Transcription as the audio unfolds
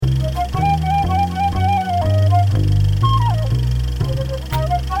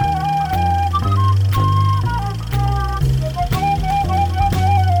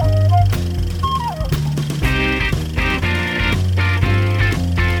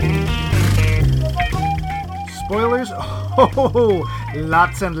Oh,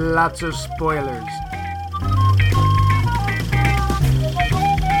 lots and lots of spoilers.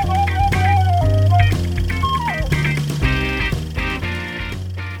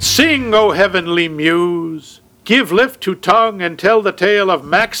 Sing, O heavenly muse! Give lift to tongue and tell the tale of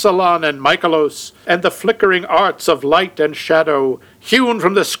Maxilon and Michaelos, and the flickering arts of light and shadow, hewn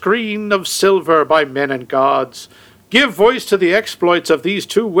from the screen of silver by men and gods. Give voice to the exploits of these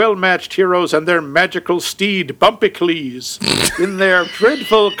two well-matched heroes and their magical steed, Bumpicles, in their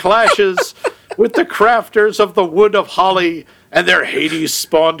dreadful clashes with the crafters of the wood of holly, and their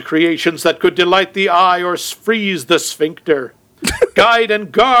Hades-spawned creations that could delight the eye or freeze the sphincter. Guide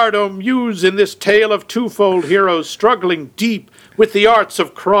and guard, O muse, in this tale of twofold heroes struggling deep with the arts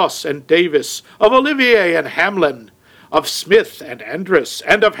of Cross and Davis, of Olivier and Hamlin, of Smith and Andrus,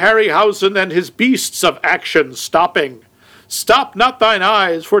 and of Harryhausen and his beasts of action stopping. Stop not thine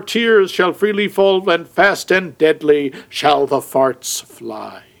eyes, for tears shall freely fall, and fast and deadly shall the farts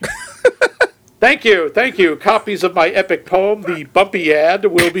fly. Thank you. Copies of my epic poem, The Bumpy Ad,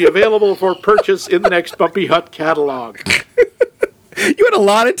 will be available for purchase in the next Bumpy Hut catalog. You had a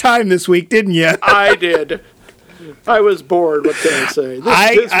lot of time this week, didn't you? I did. I was bored. What can I say?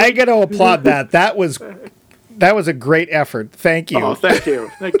 I got to applaud that. That was a great effort. Thank you. Oh, thank you.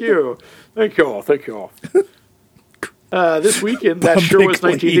 Thank you all. This weekend, that sure was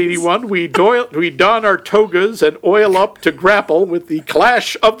 1981, we don our togas and oil up to grapple with the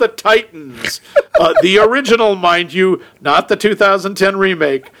Clash of the Titans. The original, mind you, not the 2010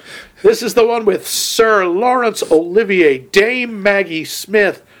 remake. This is the one with Sir Laurence Olivier, Dame Maggie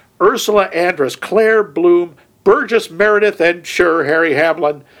Smith, Ursula Andress, Claire Bloom, Burgess Meredith, and sure, Harry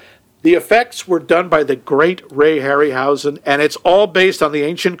Hamlin. The effects were done by the great Ray Harryhausen, and it's all based on the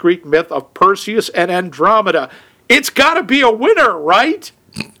ancient Greek myth of Perseus and Andromeda. It's got to be a winner, right?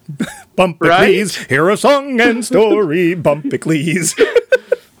 Bumpicles, right? Hear a song and story, Bumpicles.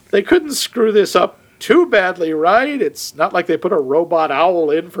 They couldn't screw this up too badly, right? It's not like they put a robot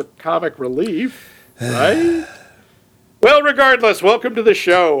owl in for comic relief, right? Well, regardless, welcome to the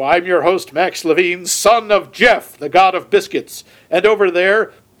show. I'm your host, Max Levine, son of Jeff, the god of biscuits. And over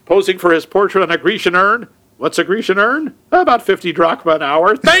there, posing for his portrait on a Grecian urn, what's a Grecian urn? About 50 drachma an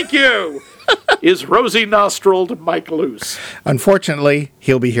hour. Thank you! Is rosy-nostriled Mike Luce. Unfortunately,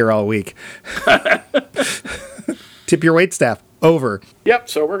 he'll be here all week. Tip your waitstaff. Over. Yep,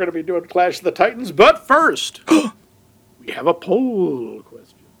 so we're going to be doing Clash of the Titans, but first, we have a poll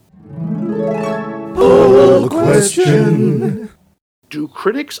question. Poll question. Do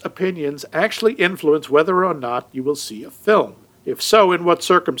critics' opinions actually influence whether or not you will see a film? If so, in what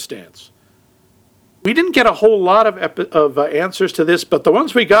circumstance? We didn't get a whole lot of answers to this, but the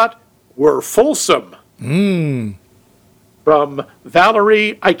ones we got were fulsome. From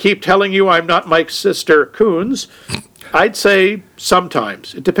Valerie, I keep telling you I'm not Mike's sister, Coons. I'd say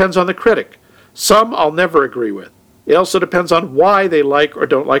sometimes. It depends on the critic. Some I'll never agree with. It also depends on why they like or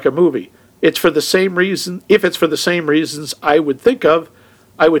don't like a movie. It's for the same reason. If it's for the same reasons I would think of,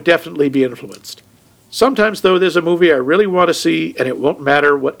 I would definitely be influenced. Sometimes, though, there's a movie I really want to see, and it won't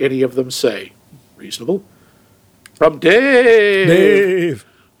matter what any of them say. Reasonable. From Dave.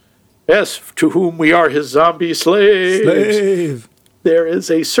 Yes, to whom we are his zombie slaves. There is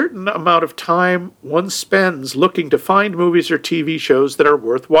a certain amount of time one spends looking to find movies or TV shows that are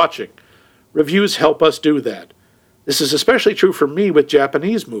worth watching. Reviews help us do that. This is especially true for me with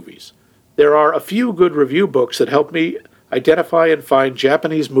Japanese movies. There are a few good review books that help me identify and find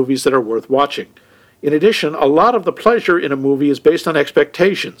Japanese movies that are worth watching. In addition, a lot of the pleasure in a movie is based on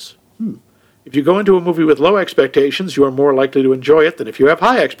expectations. If you go into a movie with low expectations, you are more likely to enjoy it than if you have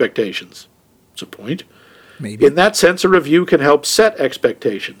high expectations. That's a point. Maybe. In that sense, a review can help set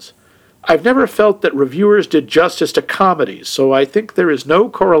expectations. I've never felt that reviewers did justice to comedies, so I think there is no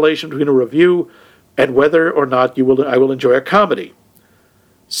correlation between a review and whether or not I will enjoy a comedy.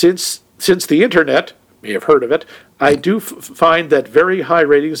 Since the internet, you may have heard of it, I do find that very high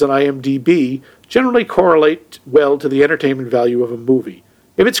ratings on IMDb generally correlate well to the entertainment value of a movie.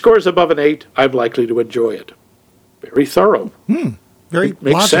 If it scores above an 8, I'm likely to enjoy it. Very thorough. Very it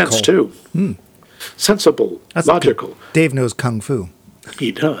makes logical. sense, too. Sensible, That's logical. Good. Dave knows Kung Fu.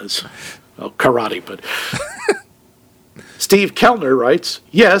 He does. Well, karate, but... Steve Kellner writes,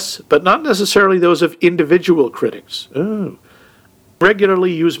 yes, but not necessarily those of individual critics. Oh. I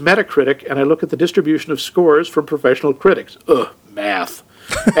regularly use Metacritic, and I look at the distribution of scores from professional critics. Math.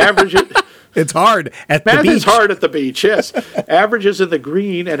 Average... It's hard at the beach. Math is hard at the beach, yes. Averages in the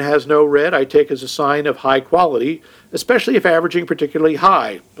green and has no red I take as a sign of high quality, especially if averaging particularly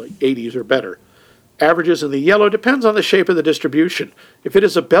high, like 80s or better. Averages in the yellow depends on the shape of the distribution. If it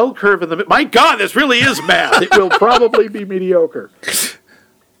is a bell curve in the... My God, this really is math. It will probably be mediocre.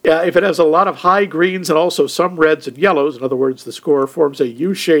 Yeah, if it has a lot of high greens and also some reds and yellows, in other words, the score forms a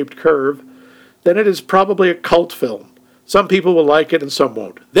U-shaped curve, then it is probably a cult film. Some people will like it and some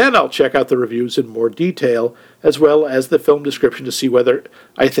won't. Then I'll check out the reviews in more detail, as well as the film description to see whether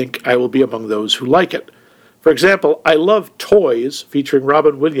I think I will be among those who like it. For example, I love Toys, featuring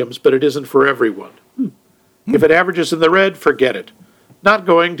Robin Williams, but it isn't for everyone. If it averages in the red, forget it. Not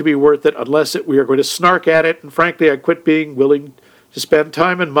going to be worth it unless we are going to snark at it, and frankly, I quit being willing to spend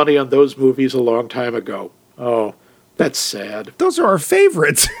time and money on those movies a long time ago. Oh, that's sad. Those are our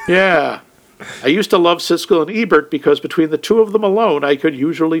favorites. Yeah. I used to love Siskel and Ebert because between the two of them alone, I could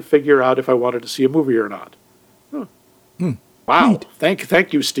usually figure out if I wanted to see a movie or not. Wow.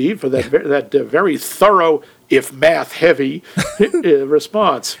 Thank you, Steve, for that very thorough, if math-heavy,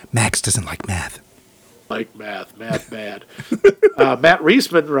 response. Max doesn't like math. Like math bad. Matt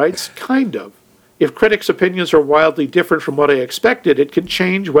Reisman writes, kind of. If critics' opinions are wildly different from what I expected, it can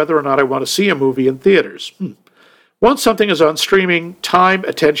change whether or not I want to see a movie in theaters. Once something is on streaming, time,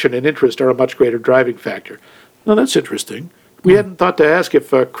 attention, and interest are a much greater driving factor. Now, that's interesting. We hadn't thought to ask if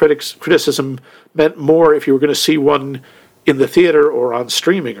criticism meant more if you were going to see one in the theater or on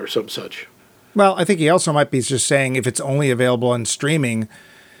streaming or some such. Well, I think he also might be just saying if it's only available on streaming.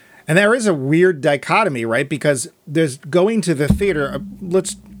 And there is a weird dichotomy, right? Because there's going to the theater.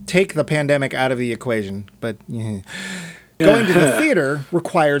 Let's take the pandemic out of the equation. But going to the theater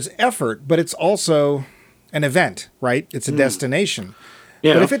requires effort, but it's also an event, right? It's a destination.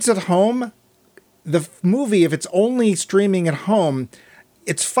 Yeah. But if it's at home, the movie, if it's only streaming at home,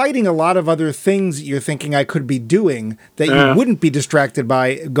 it's fighting a lot of other things that you're thinking I could be doing that you wouldn't be distracted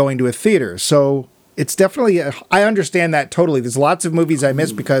by going to a theater. So it's definitely, I understand that totally. There's lots of movies I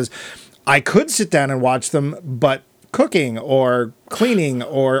miss because I could sit down and watch them, but cooking or cleaning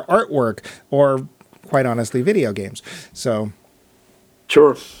or artwork or, quite honestly, video games. So,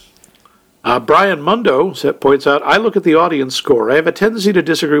 sure. Brian Mundo points out, I look at the audience score. I have a tendency to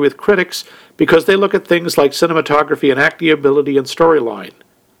disagree with critics because they look at things like cinematography and acting ability and storyline.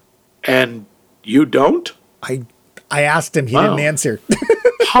 And you don't? I asked him. He didn't answer.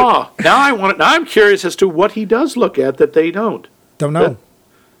 Now I'm curious as to what he does look at that they don't. Don't know.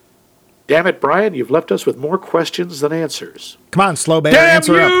 Damn it, Brian, you've left us with more questions than answers. Come on, Slow Bear,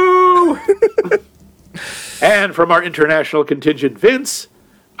 answer you! Up. And from our international contingent, Vince,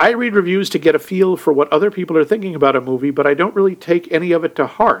 I read reviews to get a feel for what other people are thinking about a movie, but I don't really take any of it to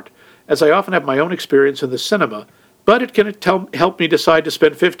heart, as I often have my own experience in the cinema, but it can help me decide to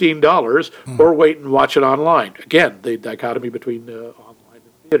spend $15 or wait and watch it online. Again, the dichotomy between online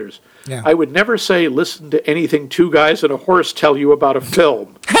and theaters. Yeah. I would never say listen to anything two guys and a horse tell you about a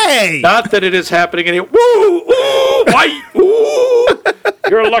film. Hey! Not that it is happening any... Woo! Ooh! Why? Ooh!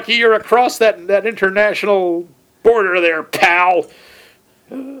 You're lucky you're across that international border there, pal.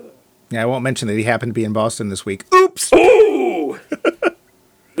 Yeah, I won't mention that he happened to be in Boston this week. Oops! Ooh!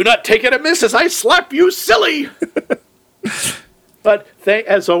 Do not take it amiss as I slap you silly! But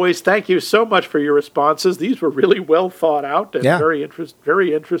as always, thank you so much for your responses. These were really well thought out and very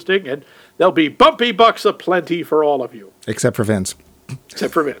interesting, and there'll be bumpy bucks aplenty for all of you. Except for Vince.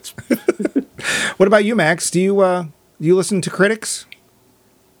 Except for Vince. What about you, Max? Do you listen to critics?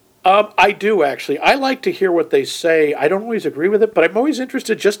 I do, actually. I like to hear what they say. I don't always agree with it, but I'm always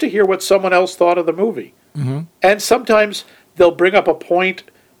interested just to hear what someone else thought of the movie. Mm-hmm. And sometimes they'll bring up a point,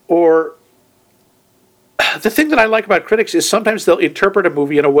 or the thing that I like about critics is sometimes they'll interpret a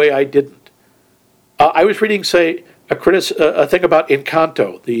movie in a way I didn't. I was reading, say, a thing about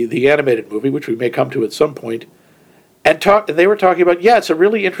Encanto, the animated movie, which we may come to at some point, and they were talking about, it's a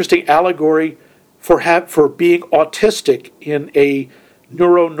really interesting allegory for being autistic in a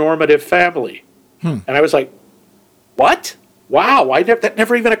neuronormative family. And I was like, what? Wow, that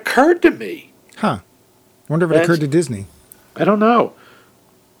never even occurred to me. Huh. I wonder if it occurred to Disney. I don't know.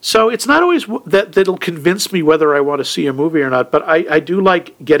 So it's not always that'll convince me whether I want to see a movie or not, but I do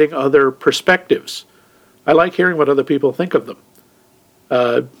like getting other perspectives. I like hearing what other people think of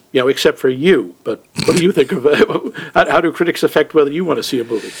them. Except for you. But what do you think of how do critics affect whether you want to see a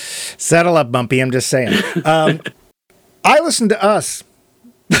movie? Settle up, Bumpy. I'm just saying. I listen to us.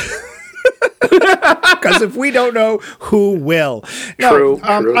 Because if we don't know, who will? No, true.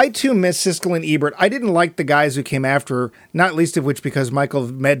 I too miss Siskel and Ebert. I didn't like the guys who came after, not least of which because Michael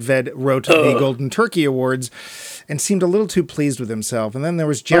Medved wrote the Golden Turkey Awards and seemed a little too pleased with himself. And then there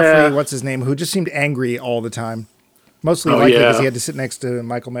was Jeffrey, what's his name, who just seemed angry all the time. Mostly likely because he had to sit next to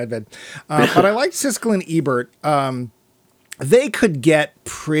Michael Medved. But I liked Siskel and Ebert. they could get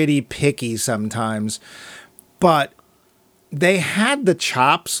pretty picky sometimes, but they had the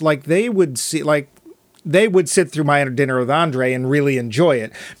chops. Like they would sit through My Dinner with Andre and really enjoy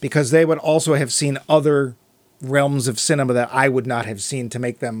it because they would also have seen other realms of cinema that I would not have seen to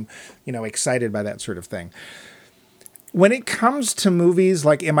make them, excited by that sort of thing. When it comes to movies,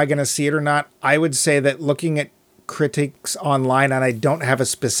 like, am I going to see it or not? I would say that looking at critics online, and I don't have a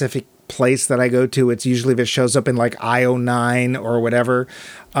specific place that I go to, it's usually if it shows up in like IO9 or whatever.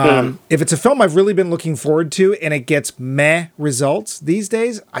 If it's a film I've really been looking forward to and it gets meh results these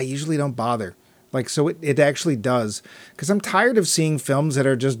days, I usually don't bother. Like, so it actually does. Because I'm tired of seeing films that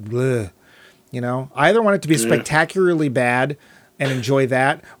are just bleh. I either want it to be spectacularly bad and enjoy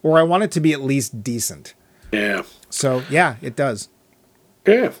that, or I want it to be at least decent. Yeah. So, yeah, it does.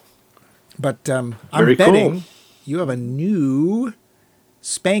 Yeah. But I'm Very betting cool. You have a new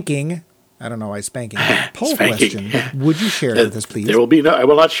spanking, I don't know why spanking, poll Spanking. question. Would you share it with us, please? There will be I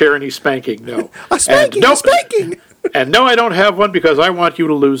will not share any spanking, no. A spanking, a spanking! And no, I don't have one because I want you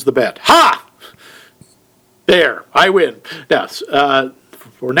to lose the bet. Ha! There, I win. Now,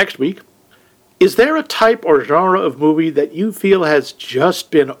 for next week, is there a type or genre of movie that you feel has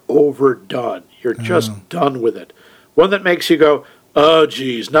just been overdone? You're just done with it. One that makes you go, oh,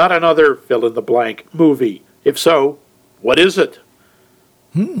 geez, not another fill-in-the-blank movie. If so, what is it?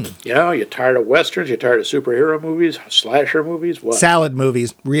 You're tired of westerns? You're tired of superhero movies? Slasher movies? What? Salad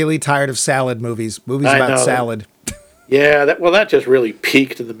movies. Really tired of salad movies. Movies about salad. Yeah, that just really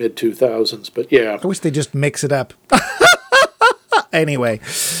peaked in the mid-2000s, but yeah. I wish they just mix it up. Anyway.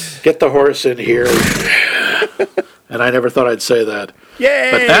 Get the horse in here. And I never thought I'd say that.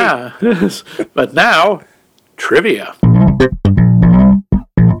 Yay! But now, trivia.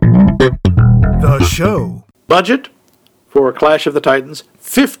 The show. Budget for Clash of the Titans,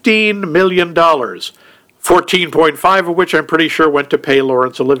 $15 million. 14.5 of which I'm pretty sure went to pay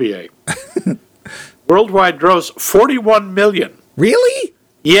Laurence Olivier. Worldwide gross, $41 million. Really?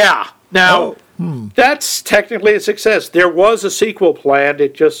 Yeah. Now, that's technically a success. There was a sequel planned.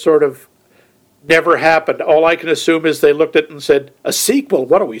 It just sort of never happened. All I can assume is they looked at it and said, a sequel?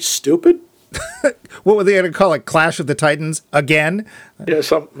 What are we, stupid? What were they going to call it? Clash of the Titans again? Yeah,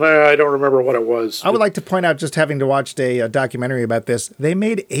 I don't remember what it was. I would like to point out, just having to watch a documentary about this, they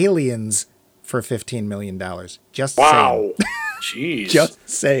made Aliens for $15 million. Just saying. Jeez. Just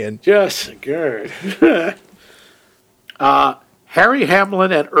saying. Just good. Harry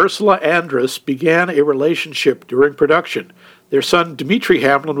Hamlin and Ursula Andress began a relationship during production. Their son, Dmitri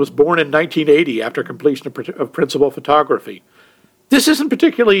Hamlin, was born in 1980 after completion of principal photography. This isn't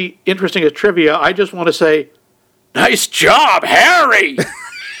particularly interesting as trivia. I just want to say, nice job, Harry!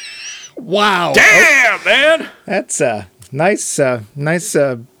 Wow. Damn, man! That's a nice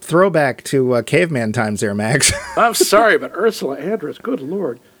throwback to caveman times there, Max. I'm sorry, but Ursula Andress, good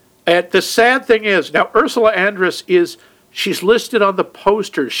Lord. And the sad thing is, now Ursula Andress she's listed on the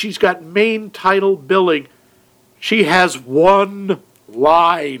posters. She's got main title billing. She has one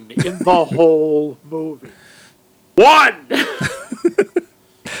line in the whole movie. One!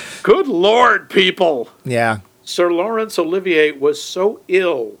 Good Lord, people. Yeah. Sir Laurence Olivier was so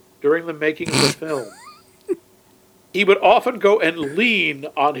ill during the making of the film. He would often go and lean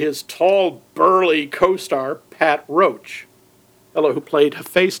on his tall, burly co-star, Pat Roach, fellow who played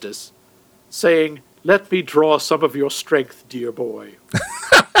Hephaestus, saying, "Let me draw some of your strength, dear boy."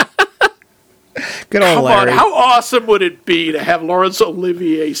 Good old Larry. Come on, how awesome would it be to have Laurence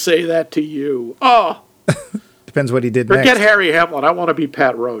Olivier say that to you? Oh. Depends what he did Forget next. Harry Hamlin. I want to be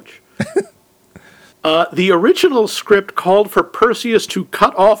Pat Roach. The original script called for Perseus to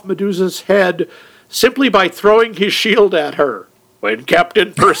cut off Medusa's head simply by throwing his shield at her. When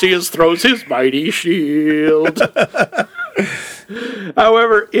Captain Perseus throws his mighty shield.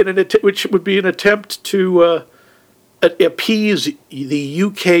 However, which would be an attempt to appease the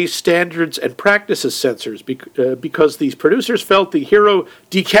UK Standards and Practices censors because these producers felt the hero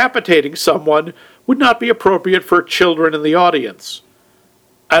decapitating someone would not be appropriate for children in the audience.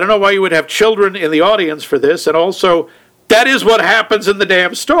 I don't know why you would have children in the audience for this, and also, that is what happens in the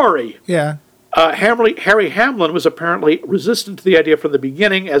damn story. Yeah. Harry Hamlin was apparently resistant to the idea from the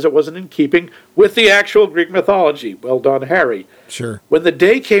beginning, as it wasn't in keeping with the actual Greek mythology. Well done, Harry. Sure. When the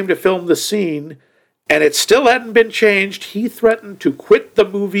day came to film the scene, and it still hadn't been changed, he threatened to quit the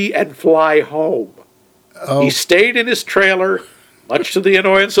movie and fly home. Oh. He stayed in his trailer, much to the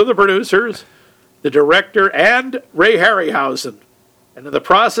annoyance of the producers, the director, and Ray Harryhausen. And in the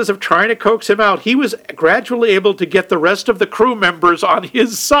process of trying to coax him out, he was gradually able to get the rest of the crew members on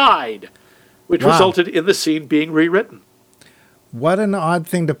his side, which resulted in the scene being rewritten. What an odd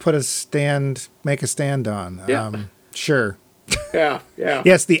thing to make a stand on. Yeah. Sure. Yeah, yeah.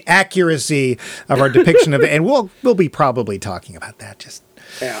 Yes, the accuracy of our depiction of it, and we'll be probably talking about that. Just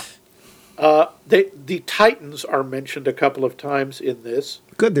Yeah. The Titans are mentioned a couple of times in this.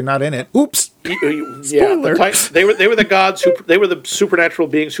 good, they're not in it. Oops. Yeah, Spoiler. the Titans, they were the gods they were the supernatural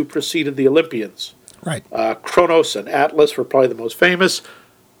beings who preceded the Olympians. Right. Kronos and Atlas were probably the most famous.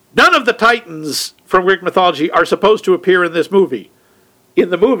 None of the Titans from Greek mythology are supposed to appear in this movie. In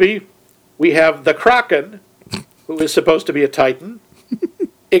the movie, we have the Kraken, who is supposed to be a Titan,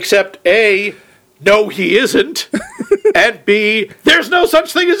 except A, no, he isn't, and B, there's no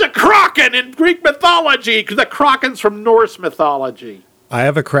such thing as a Kraken in Greek mythology, because the Kraken's from Norse mythology. I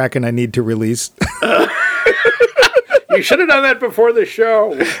have a Kraken I need to release. You should have done that before the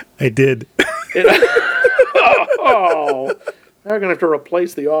show. I did. Oh, now I'm going to have to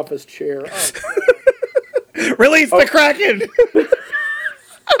replace the office chair. Oh. Release the Kraken!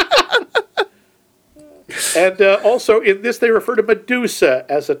 And also in this, they refer to Medusa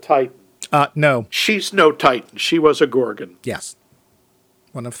as a Titan. No. She's no Titan. She was a Gorgon. Yes.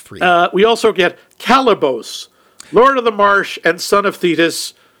 One of three. We also get Calibos, Lord of the Marsh and son of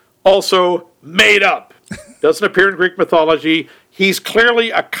Thetis, also made up. Doesn't appear in Greek mythology. He's clearly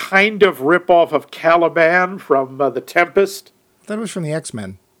a kind of ripoff of Caliban from The Tempest. That was from the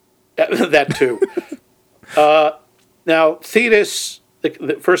X-Men. That too. Now, Thetis,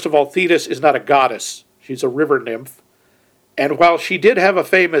 first of all, Thetis is not a goddess. She's a river nymph. And while she did have a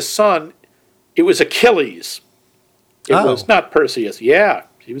famous son, it was Achilles. It was not Perseus. Yeah,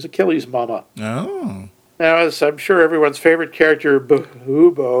 she was Achilles' mama. Oh. Now, as I'm sure everyone's favorite character,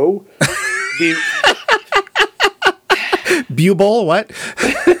 Bubo, Bubol, what?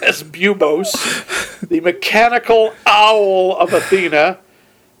 as Bubos, the mechanical owl of Athena,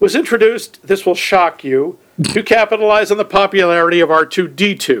 was introduced, this will shock you, to capitalize on the popularity of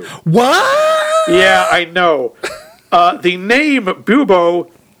R2-D2. What? Yeah, I know. The name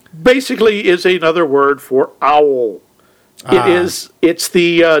Bubo basically is another word for owl. It's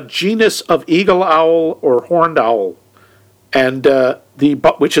the genus of eagle owl or horned owl, and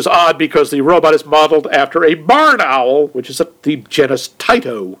which is odd because the robot is modeled after a barn owl, which is the genus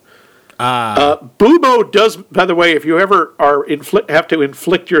Tyto. Bubo does, by the way, if you ever have to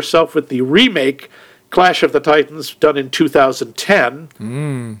inflict yourself with the remake Clash of the Titans done in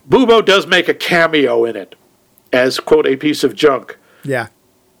 2010, Bubo does make a cameo in it as, quote, a piece of junk. Yeah.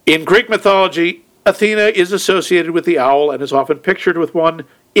 In Greek mythology, Athena is associated with the owl and is often pictured with one.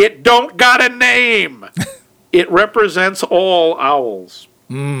 It don't got a name. It represents all owls.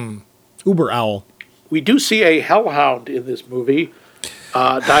 Uber owl. We do see a hellhound in this movie.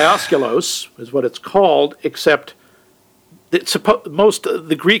 Diosculos is what it's called, except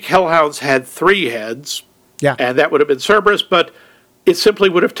the Greek hellhounds had 3 heads. Yeah. And that would have been Cerberus, but it simply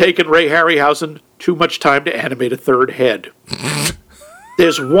would have taken Ray Harryhausen too much time to animate a 3rd head.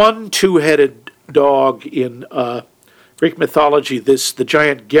 There's one 2-headed dog in Greek mythology. The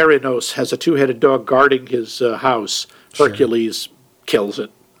giant Gerinos has a 2-headed dog guarding his house. Hercules kills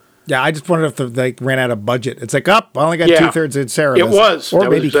it. Yeah, I just wondered if they ran out of budget. It's like, I only got 2/3 in Cerebus. It was. Or That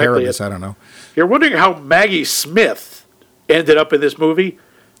maybe was exactly Carabas, it. I don't know. You're wondering how Maggie Smith ended up in this movie?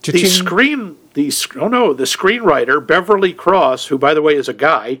 The screenwriter, Beverly Cross, who, by the way, is a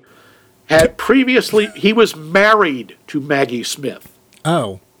guy, he was married to Maggie Smith.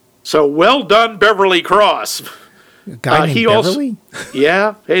 Oh. So well done, Beverly Cross. A guy named Beverly?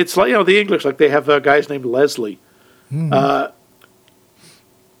 Yeah. It's like, the English, like they have guys named Leslie.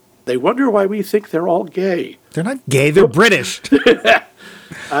 They wonder why we think they're all gay. They're not gay, they're British.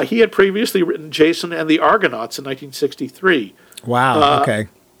 He had previously written Jason and the Argonauts in 1963. Wow, okay.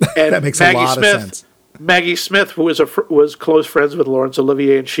 And That makes a lot of sense. Maggie Smith, who was close friends with Laurence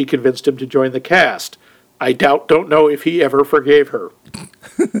Olivier, and she convinced him to join the cast. I don't know if he ever forgave her.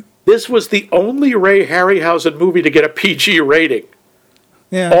 This was the only Ray Harryhausen movie to get a PG rating.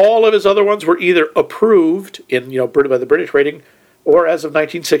 Yeah. All of his other ones were either approved by the British rating, or as of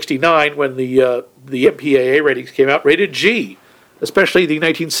 1969, when the MPAA ratings came out, rated G, especially the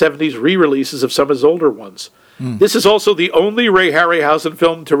 1970s re-releases of some of his older ones. This is also the only Ray Harryhausen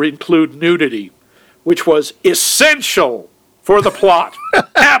film to include nudity, which was essential for the plot.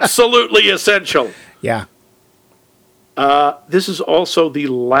 Absolutely essential. Yeah. This is also the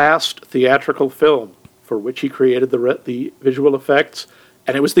last theatrical film for which he created the visual effects,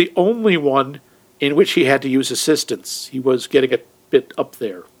 and it was the only one in which he had to use assistants. He was getting a bit up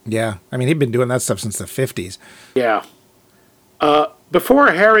there. Yeah. I mean, he'd been doing that stuff since the 50s. Yeah.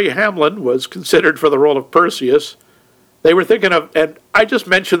 Before Harry Hamlin was considered for the role of Perseus, they were thinking of, and I just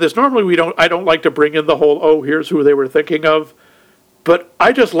mentioned this, normally I don't like to bring in the whole, here's who they were thinking of, but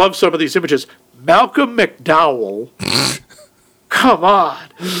I just love some of these images. Malcolm McDowell come on.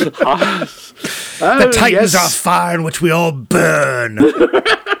 The Titans are fire in which we all burn.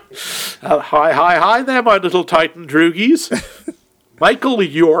 Hi there, my little Titan droogies. Michael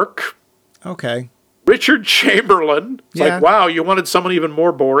York. Okay. Richard Chamberlain. It's like, wow, you wanted someone even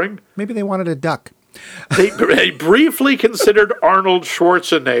more boring. Maybe they wanted a duck. They briefly considered Arnold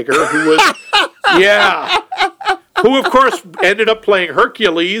Schwarzenegger, who of course ended up playing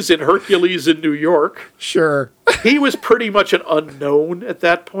Hercules in New York. Sure. He was pretty much an unknown at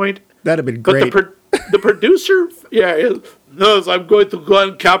that point. That'd have been great. But the producer, knows I'm going to go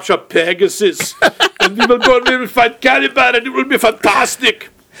and capture Pegasus, and we will go and fight Caliban, and it will be fantastic.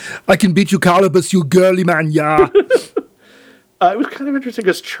 I can beat you, Calibus, you girly man, yeah. It was kind of interesting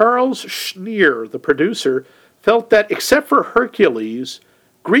because Charles Schneer, the producer, felt that except for Hercules,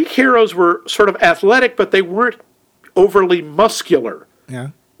 Greek heroes were sort of athletic, but they weren't overly muscular,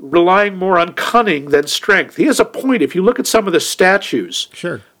 relying more on cunning than strength. He has a point. If you look at some of the statues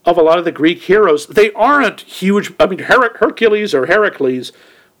of a lot of the Greek heroes, they aren't huge. I mean, Hercules or Heracles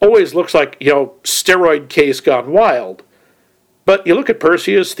always looks like, steroid case gone wild. But you look at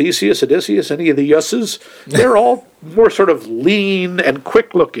Perseus, Theseus, Odysseus, any of the Yusses, they're all more sort of lean and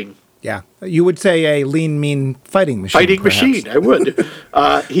quick-looking. Yeah. You would say a lean, mean fighting machine. Fighting machine, I would.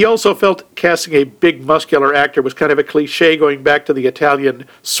 He also felt casting a big, muscular actor was kind of a cliche going back to the Italian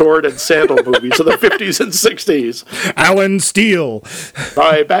sword and sandal movies of the 50s and 60s. Alan Steele.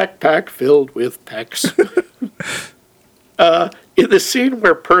 My backpack filled with pecs. In the scene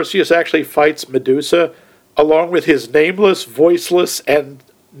where Perseus actually fights Medusa, along with his nameless, voiceless, and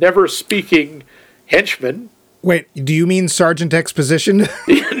never-speaking henchman. Wait, do you mean Sergeant Exposition?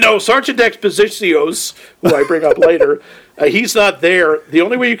 No, Sergeant Expositios, who I bring up later, he's not there. The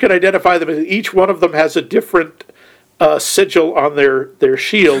only way you can identify them is each one of them has a different sigil on their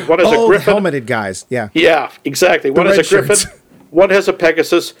shield. One has a griffin. The helmeted guys, yeah. Yeah, exactly. One has a griffin, one has a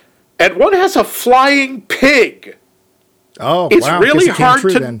Pegasus, and one has a flying pig. Oh, it's really hard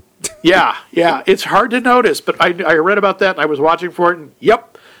to... Then. Yeah, it's hard to notice, but I read about that and I was watching for it, and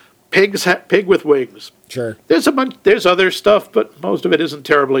pig with wings. Sure. There's other stuff, but most of it isn't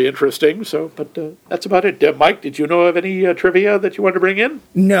terribly interesting. So, but that's about it. Mike, did you know of any trivia that you wanted to bring in?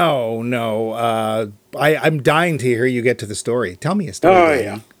 No. I'm dying to hear you get to the story. Tell me a story. Oh,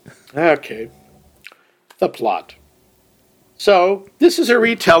 yeah. Okay. The plot. So, this is a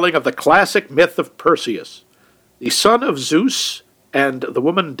retelling of the classic myth of Perseus, the son of Zeus and the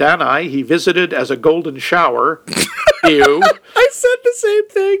woman Danae he visited as a golden shower. Ew. I said the same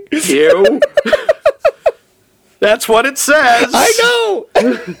thing. Ew. That's what it says. I know.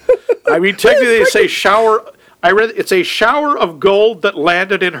 I mean, technically they say shower. I read it's a shower of gold that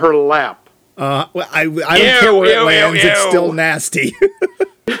landed in her lap. Well, I don't care where it lands. It's still nasty.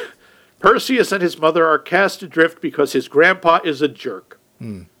 Perseus and his mother are cast adrift because his grandpa is a jerk.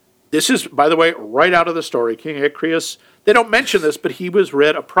 This is, by the way, right out of the story. King Icarius. They don't mention this, but he was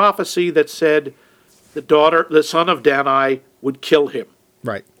read a prophecy that said the son of Danae, would kill him.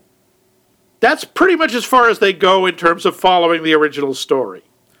 Right. That's pretty much as far as they go in terms of following the original story.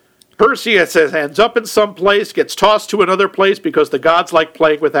 Perseus ends up in some place, gets tossed to another place because the gods like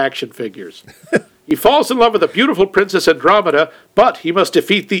playing with action figures. He falls in love with a beautiful princess Andromeda, but he must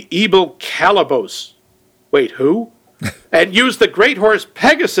defeat the evil Calibos. Wait, who? And use the great horse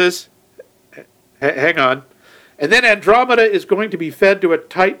Pegasus. Hang on. And then Andromeda is going to be fed to a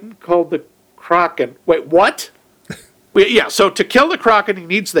titan called the Kraken. Wait, what? So to kill the Kraken, he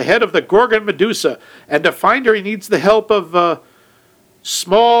needs the head of the Gorgon Medusa. And to find her, he needs the help of a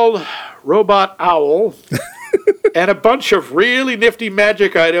small robot owl and a bunch of really nifty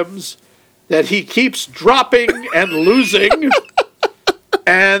magic items that he keeps dropping and losing.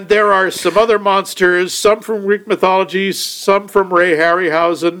 And there are some other monsters, some from Greek mythology, some from Ray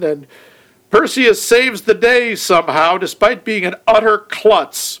Harryhausen, and Perseus saves the day somehow, despite being an utter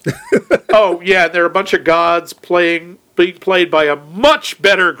klutz. Oh, yeah, there are a bunch of gods being played by a much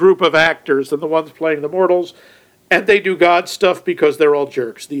better group of actors than the ones playing the mortals, and they do god stuff because they're all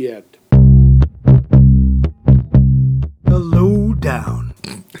jerks. The end. The Lowdown.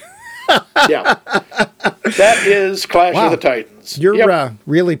 Yeah. That is Clash of the Titans. You're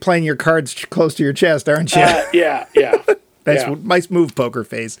really playing your cards close to your chest, aren't you? Yeah. Nice move, poker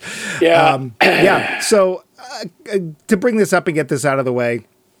face. Yeah. So to bring this up and get this out of the way,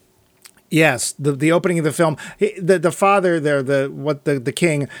 yes, the opening of the film, the father there, the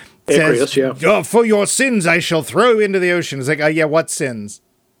king says, Icarius, for your sins I shall throw you into the ocean. It's like, what sins?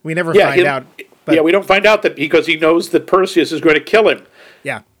 We never find out. But, we don't find out that because he knows that Perseus is going to kill him.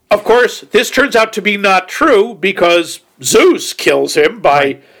 Yeah. Of course, this turns out to be not true because Zeus kills him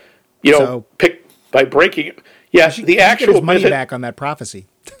by, by breaking. Yeah, He the should get actual his money myth, back on that prophecy.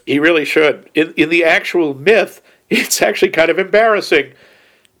 he really should. In the actual myth, it's actually kind of embarrassing.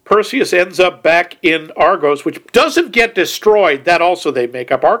 Perseus ends up back in Argos, which doesn't get destroyed. That also they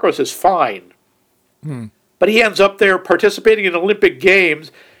make up. Argos is fine. But he ends up there participating in Olympic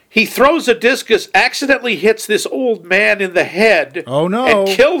Games. He throws a discus, accidentally hits this old man in the head. Oh, no. And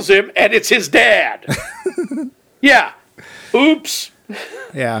kills him, and it's his dad. Yeah. Oops.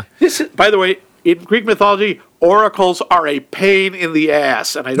 Yeah. This is, by the way, in Greek mythology, oracles are a pain in the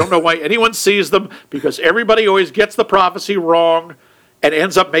ass, and I don't know why anyone sees them, because everybody always gets the prophecy wrong and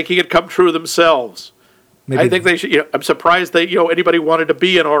ends up making it come true themselves. Maybe, I think they should. I'm surprised that anybody wanted to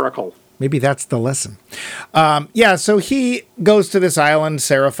be an oracle. maybe that's the lesson. Yeah, so he goes to this island,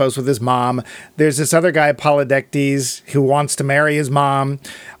 Seriphos, with his mom. There's this other guy, Polydectes, who wants to marry his mom,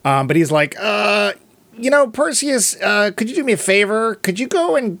 but he's like, Perseus, could you do me a favor? Could you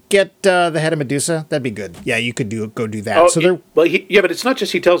go and get the head of Medusa? That'd be good. Yeah, you could go do that. But it's not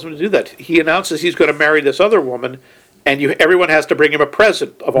just he tells him to do that. He announces he's going to marry this other woman, and everyone has to bring him a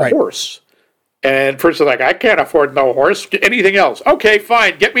present of a horse. And Perseus is like, I can't afford no horse. Anything else? Okay,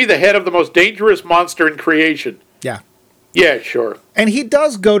 fine. Get me the head of the most dangerous monster in creation. Yeah. Yeah, sure. And he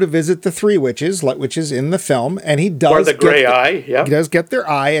does go to visit the three witches, which is in the film, and he does Or the gray eye, yeah. He does get their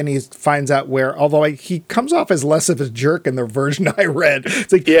eye, and he finds out where, although he comes off as less of a jerk in the version I read.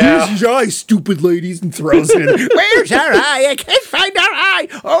 It's like, here's your eye, stupid ladies, and throws it in. Where's our eye? I can't find our eye.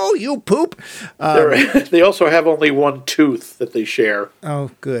 Oh, you poop. They also have only one tooth that they share. Oh,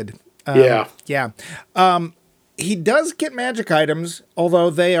 good. Yeah. He does get magic items, although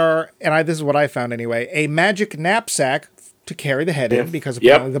they are, and this is what I found anyway, a magic knapsack to carry the head in, because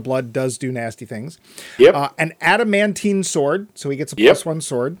apparently the blood does do nasty things. Yep. An adamantine sword, so he gets a +1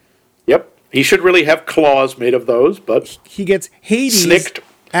 sword. Yep. He should really have claws made of those, but He gets Hades' snicked.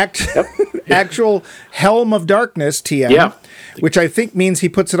 actual Helm of Darkness, TM. Yeah. Which I think means he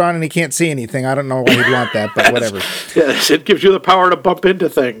puts it on and he can't see anything. I don't know why he'd want that, but whatever. Yes, it gives you the power to bump into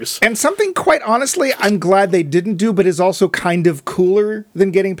things. And something, quite honestly, I'm glad they didn't do, but is also kind of cooler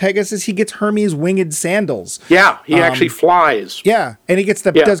than getting Pegasus. He gets Hermes' winged sandals. Yeah, he actually flies. Yeah, and he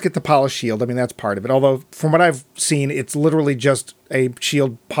does get the polished shield. I mean, that's part of it. Although, from what I've seen, it's literally just a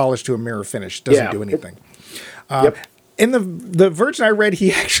shield polished to a mirror finish. Doesn't do anything. In the version I read,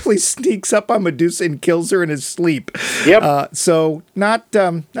 he actually sneaks up on Medusa and kills her in his sleep. Yep. So not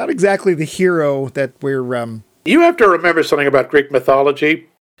exactly the hero that we're. You have to remember something about Greek mythology.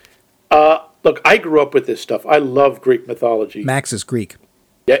 Look, I grew up with this stuff. I love Greek mythology. Max is Greek.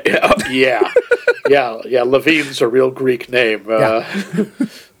 Yeah. Levine's a real Greek name.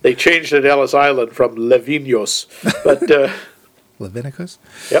 They changed it at Ellis Island from Levinios, but. Leviticus?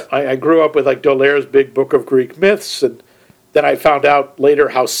 Yep, I grew up with like D'Aulaire's Big Book of Greek Myths, and then I found out later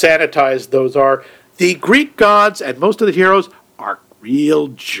how sanitized those are. The Greek gods and most of the heroes are real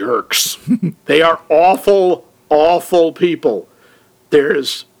jerks. They are awful, awful people.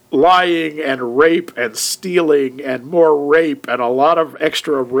 There's lying and rape and stealing and more rape and a lot of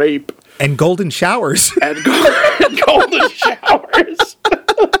extra rape. And golden showers. And golden showers.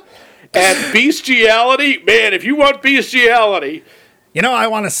 And bestiality, man, if you want bestiality. I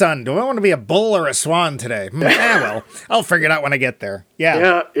want a son. Do I want to be a bull or a swan today? Well, I'll figure it out when I get there.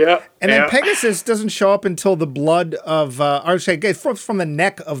 Yeah. And then Pegasus doesn't show up until the blood of, from the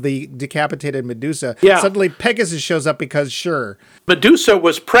neck of the decapitated Medusa. Yeah. Suddenly Pegasus shows up because, sure. Medusa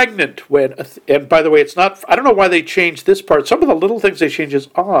was pregnant and by the way, it's not, I don't know why they changed this part. Some of the little things they change is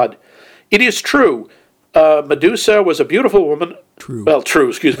odd. It is true. Medusa was a beautiful woman. True. Well, true,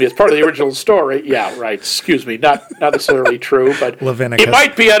 excuse me. It's part of the original story. Yeah, right. Excuse me. Not necessarily true, but Leviticus. It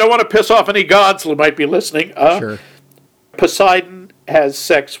might be. I don't want to piss off any gods who might be listening. Sure. Poseidon has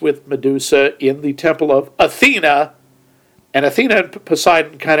sex with Medusa in the temple of Athena, and Athena and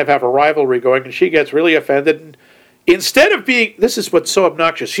Poseidon kind of have a rivalry going, and she gets really offended. And instead of being, this is what's so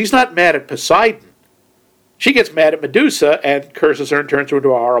obnoxious, she's not mad at Poseidon. She gets mad at Medusa and curses her and turns her into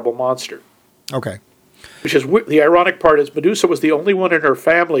a horrible monster. Okay. Which is the ironic part is Medusa was the only one in her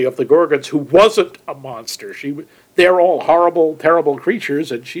family of the Gorgons who wasn't a monster. They're all horrible, terrible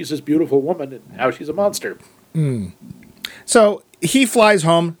creatures, and she's this beautiful woman, and now she's a monster. So he flies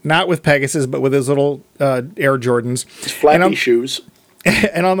home, not with Pegasus, but with his little Air Jordans. His flappy shoes.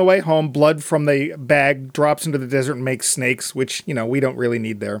 And on the way home, blood from the bag drops into the desert and makes snakes, which, we don't really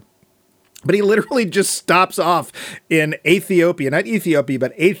need there. But he literally just stops off in Ethiopia, not Ethiopia,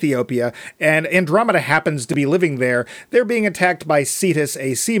 but Ethiopia, and Andromeda happens to be living there. They're being attacked by Cetus,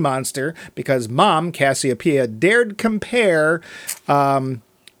 a sea monster, because Mom, Cassiopeia, dared compare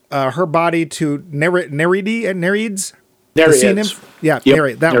her body to Nereids? Nereids. Yeah,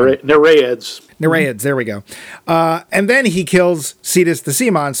 yep. Nereids. Nereids, there we go. And then he kills Cetus the sea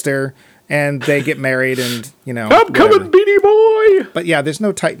monster, and they get married and, I'm whatever. coming, Beanie Boy! But yeah, there's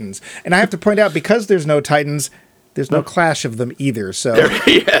no Titans. And I have to point out, because there's no Titans, there's no clash of them either. So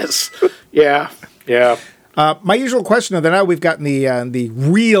Yes. Yeah. my usual question, though, now we've gotten the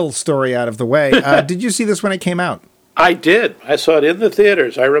real story out of the way. Did you see this when it came out? I did. I saw it in the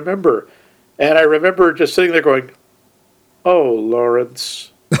theaters, I remember. And I remember just sitting there going, oh,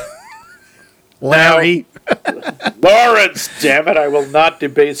 Lawrence. Larry. Lawrence, damn it, I will not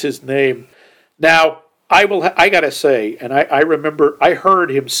debase his name. Now, I got to say, and I remember, I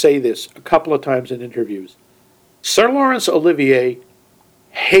heard him say this a couple of times in interviews. Sir Laurence Olivier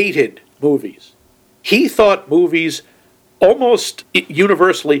hated movies. He thought movies almost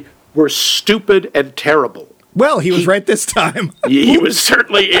universally were stupid and terrible. Well, he was right this time. He was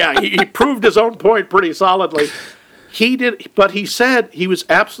certainly, he proved his own point pretty solidly. He did, but he said, he was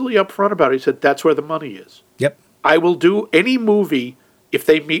absolutely upfront about it. He said, that's where the money is. Yep. I will do any movie if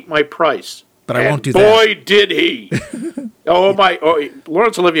they meet my price. But I won't do that. Boy, that. did he.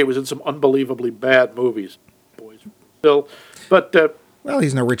 Laurence Olivier was in some unbelievably bad movies. Boys, still. But, well,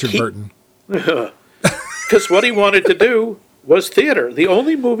 he's no Richard Burton. Because what he wanted to do was theater. The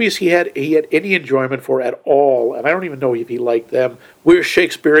only movies he had any enjoyment for at all, and I don't even know if he liked them, were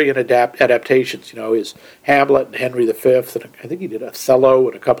Shakespearean adaptations. His Hamlet and Henry V, and I think he did Othello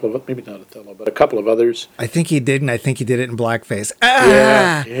and a couple of, maybe not Othello, but a couple of others. I think he did, and I think he did it in blackface.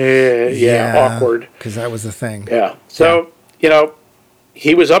 Yeah, awkward. Because that was the thing. Yeah. So,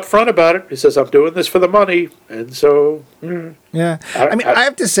 he was upfront about it. He says, I'm doing this for the money, and so... Yeah. I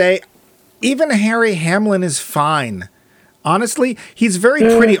have to say, even Harry Hamlin is fine. Honestly, he's very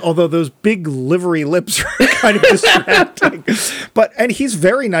pretty, although those big livery lips are kind of distracting. And he's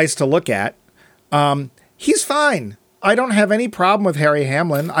very nice to look at. He's fine. I don't have any problem with Harry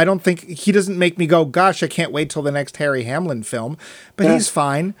Hamlin. I don't think he doesn't make me go, gosh, I can't wait till the next Harry Hamlin film. But he's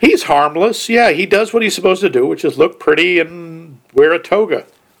fine. He's harmless. Yeah, he does what he's supposed to do, which is look pretty and wear a toga.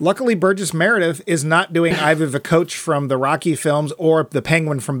 Luckily, Burgess Meredith is not doing either the coach from the Rocky films or the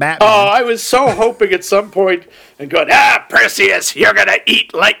Penguin from Batman. Oh, I was so hoping at some point and going, Perseus, you're going to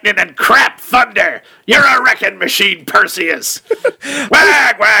eat lightning and crap thunder. You're a wrecking machine, Perseus.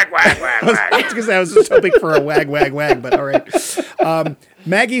 Wag, wag, wag, wag, wag. Because I was just hoping for a wag, wag, wag, but all right.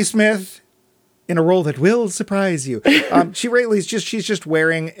 Maggie Smith, in a role that will surprise you. She's just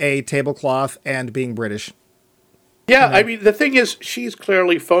wearing a tablecloth and being British. Yeah, I mean, the thing is, she's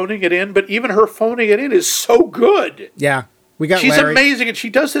clearly phoning it in, but even her phoning it in is so good. Yeah, we got She's Larry. amazing, and she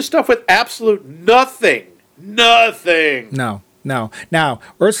does this stuff with absolute nothing. Nothing. No. Now,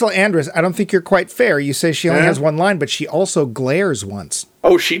 Ursula Andress, I don't think you're quite fair. You say she only has one line, but she also glares once.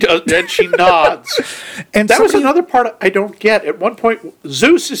 Oh, she does, and she nods. And that was another part I don't get. At one point,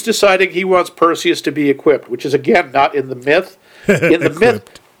 Zeus is deciding he wants Perseus to be equipped, which is, again, not in the myth. In the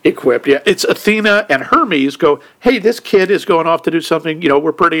myth... Equipped, yeah. It's Athena and Hermes go, hey, this kid is going off to do something,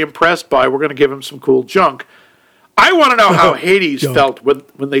 we're pretty impressed by. We're going to give him some cool junk. I want to know how Hades felt when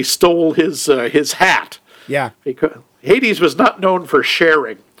they stole his hat. Yeah. Because Hades was not known for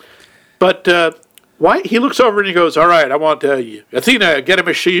sharing. But why he looks over and he goes, all right, I want Athena, get him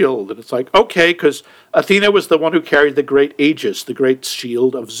a shield. And it's like, okay, because Athena was the one who carried the great Aegis, the great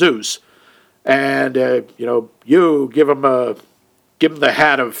shield of Zeus. And, you give him the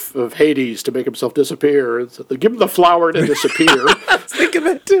hat of Hades to make himself disappear. Give him the flower to disappear. I was thinking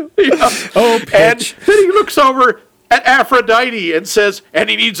that too. Yeah. Oh, pitch. And then he looks over at Aphrodite and says, and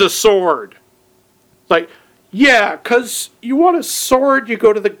he needs a sword. It's like, yeah, because you want a sword, you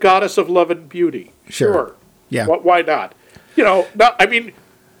go to the goddess of love and beauty. Sure. Yeah. Why not?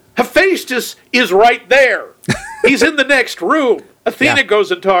 Hephaestus is right there. He's in the next room. Athena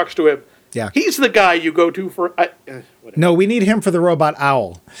goes and talks to him. Yeah. He's the guy you go to for... No, we need him for the robot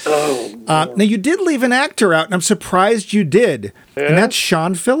owl. Oh. Now, you did leave an actor out, and I'm surprised you did. Yeah? And that's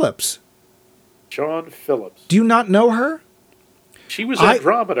Siân Phillips. Siân Phillips. Do you not know her? She was in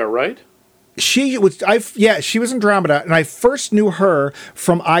Andromeda, right? She was in Andromeda, and I first knew her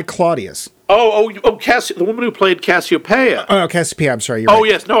from I, Claudius. The woman who played Cassiopeia. Oh, no, Cassiopeia, I'm sorry. You're right.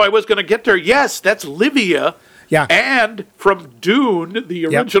 Yes. No, I was going to get there. Yes, that's Livia. Yeah. And from Dune, the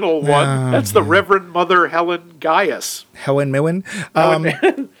original one, that's the Reverend Mother Helen Gaius. Helen Mirren.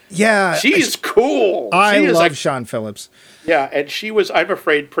 Yeah. She's cool. I love Siân Phillips. Yeah, and she was, I'm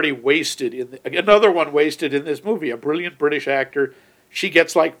afraid, pretty wasted. Another one wasted in this movie, a brilliant British actor. She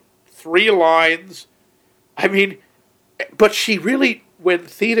gets like 3 lines. I mean, but she really, when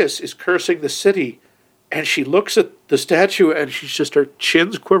Thetis is cursing the city, and she looks at the statue, and she's just, her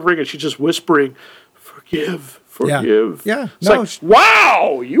chin's quivering, and she's just whispering, forgive. forgive. Yeah. It's like,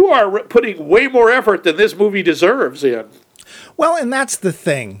 wow, you are putting way more effort than this movie deserves in. Well, and that's the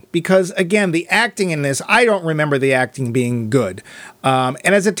thing, because again, the acting in this, I don't remember the acting being good. And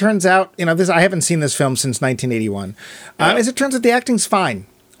as it turns out, I haven't seen this film since 1981. As it turns out, the acting's fine.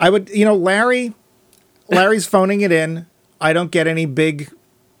 I would, Larry's phoning it in. I don't get any big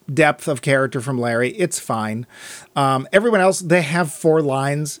depth of character from Larry. It's fine. Everyone else, they have 4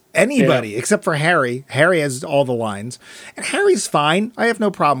 lines. Anybody, except for Harry. Harry has all the lines. And Harry's fine. I have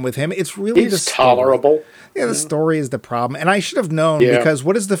no problem with him. It's really He's tolerable. Yeah, the story is the problem. And I should have known, because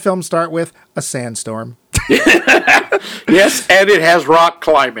what does the film start with? A sandstorm. Yes, and it has rock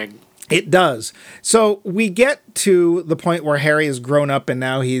climbing. It does. So we get to the point where Harry has grown up and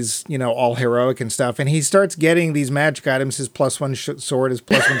now he's, all heroic and stuff. And he starts getting these magic items, his +1 sword, his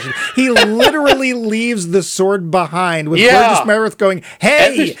 +1 shield. He literally leaves the sword behind with Burgess Meredith going,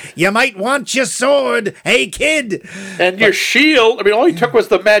 hey, you might want your sword. Hey, kid. And your shield. I mean, all he took was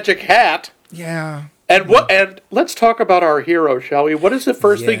the magic hat. Yeah. And let's talk about our hero, shall we? What is the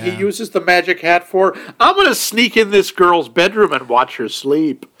first thing he uses the magic hat for? I'm going to sneak in this girl's bedroom and watch her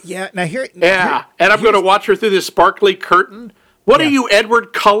sleep. Yeah, now and I'm going to watch her through this sparkly curtain. What are you,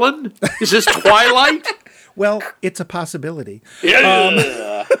 Edward Cullen? Is this Twilight? Well, it's a possibility.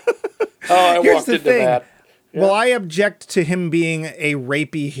 I walked into that. Yeah. Well, I object to him being a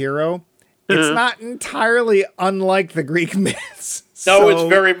rapey hero. It's not entirely unlike the Greek myths. No, it's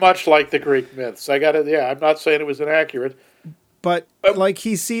very much like the Greek myths. I'm not saying it was inaccurate. But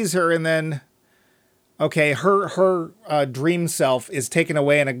he sees her and then, her dream self is taken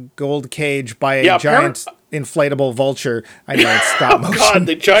away in a gold cage by a giant inflatable vulture. I know it's stop motion. God,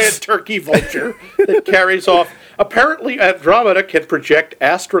 the giant turkey vulture that carries off. Apparently, Andromeda can project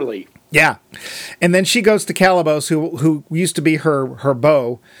astrally. Yeah. And then she goes to Calibos, who used to be her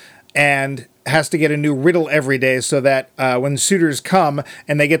beau, and has to get a new riddle every day so that when suitors come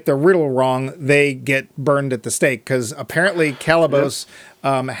and they get the riddle wrong, they get burned at the stake. Because apparently Calibos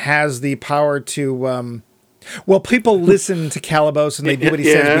has the power to... people listen to Calibos and they do what he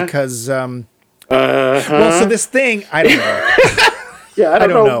says because... Well, so this thing, I don't know. I don't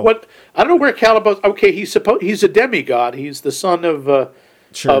know. I don't know where Calibos... Okay, he's a demigod. He's the son of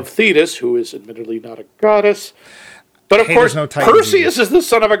Thetis, who is admittedly not a goddess. But of course, Perseus is the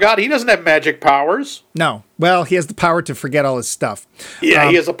son of a god. He doesn't have magic powers. No. Well, he has the power to forget all his stuff. Yeah,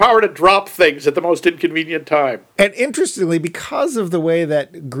 he has the power to drop things at the most inconvenient time. And interestingly, because of the way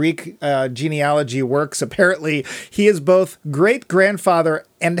that Greek genealogy works, apparently he is both great-grandfather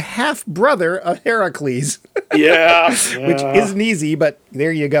and half-brother of Heracles. Yeah. Which isn't easy, but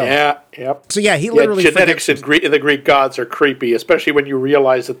there you go. Yeah, yep. So yeah, he literally... genetics in the Greek gods are creepy, especially when you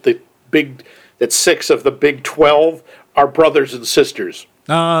realize that 6 of the big 12 are brothers and sisters.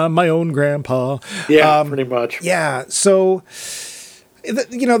 My own grandpa. Yeah, pretty much. Yeah, so,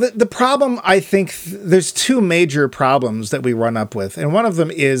 the problem, I think, there's 2 major problems that we run up with, and one of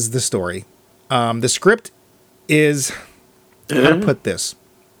them is the story. The script is, how to put this,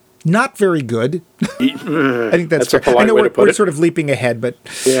 not very good. I think that's a polite way to put it. We're sort of leaping ahead, but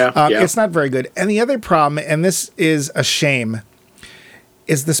it's not very good. And the other problem, and this is a shame,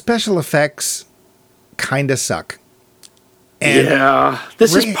 is the special effects kind of suck. And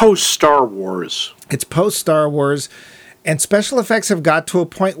this is post-Star Wars. It's post-Star Wars, and special effects have got to a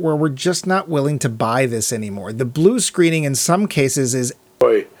point where we're just not willing to buy this anymore. The blue screening in some cases is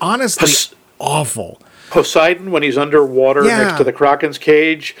honestly awful. Poseidon, when he's underwater next to the Kraken's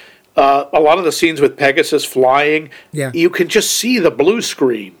cage, a lot of the scenes with Pegasus flying, you can just see the blue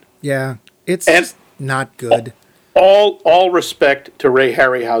screen. Yeah, it's just not good. All respect to Ray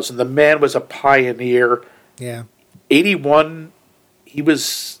Harryhausen. The man was a pioneer. Yeah. 81, he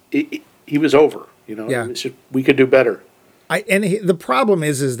was over. We could do better. The problem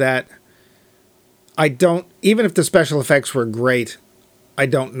is that I don't, even if the special effects were great, I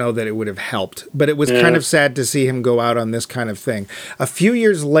don't know that it would have helped. But it was kind of sad to see him go out on this kind of thing. A few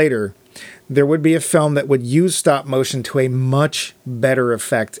years later, there would be a film that would use stop motion to a much better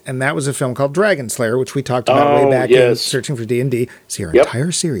effect, and that was a film called Dragon Slayer, which we talked about way back in Searching for D&D. See our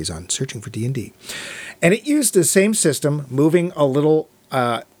entire series on Searching for D&D. And it used the same system, moving a little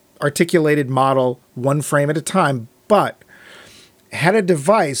articulated model 1 frame at a time, but had a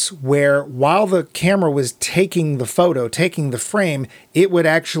device where while the camera was taking the photo, taking the frame, it would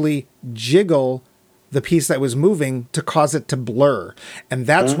actually jiggle the piece that was moving to cause it to blur. And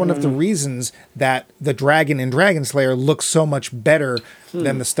that's one of the reasons that the dragon in Dragon Slayer looks so much better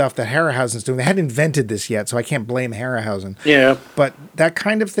than the stuff that Harryhausen's doing. They hadn't invented this yet, so I can't blame Harryhausen. Yeah. But that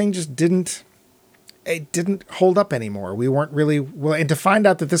kind of thing just didn't... it didn't hold up anymore. We weren't really well, and to find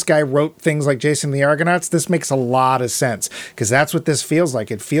out that this guy wrote things like Jason and the Argonauts, this makes a lot of sense because that's what this feels like.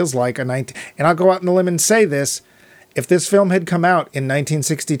 It feels like a 19. And I'll go out on the limb and say this: if this film had come out in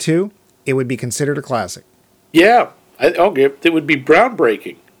 1962, it would be considered a classic. Yeah, it would be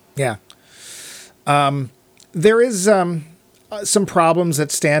groundbreaking. Yeah. There is some problems that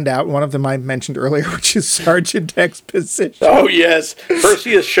stand out. One of them I mentioned earlier, which is Sergeant Exposition. Oh, yes.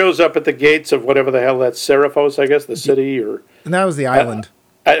 Perseus shows up at the gates of whatever the hell that's, Seraphos, I guess, the city, or... And that was the island.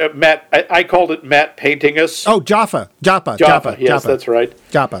 Matt, I called it Matt painting us. Oh, Jaffa. Yes, Jaffa. That's right.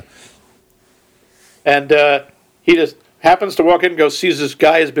 Jaffa. And he just happens to walk in and goes, sees this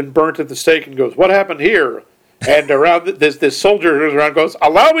guy has been burnt at the stake and goes, what happened here? And around this soldier who's around goes,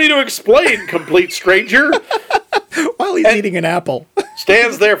 allow me to explain, complete stranger. While he's eating an apple.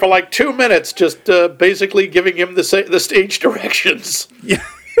 Stands there for like 2 minutes, just basically giving him the stage directions. Yeah,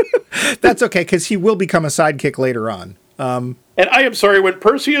 that's okay, because he will become a sidekick later on. And I am sorry, when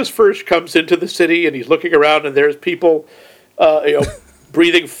Perseus first comes into the city and he's looking around and there's people,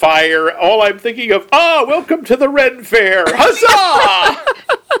 breathing fire, all I'm thinking of, welcome to the Ren Fair, huzzah!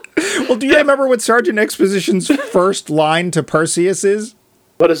 Well, do you remember what Sergeant Exposition's first line to Perseus is?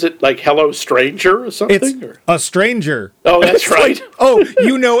 What is it, like hello stranger or something? It's a stranger. Oh, that's right. Like,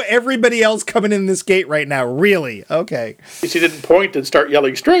 you know everybody else coming in this gate right now, really? Okay. He didn't point and start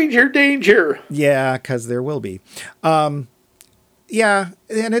yelling, stranger danger. Yeah, because there will be. Yeah,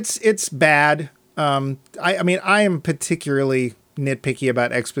 and it's bad. I mean, I am particularly nitpicky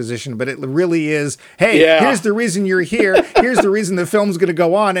about exposition, but it really is, hey, here's the reason you're here. Here's the reason the film's going to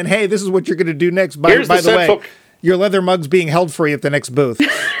go on. And hey, this is what you're going to do next. By the way, your leather mug's being held free at the next booth.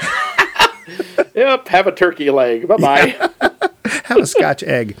 Yep, have a turkey leg. Bye-bye. Yeah. Have a Scotch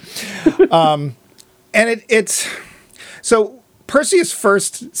egg. And it's... So Perseus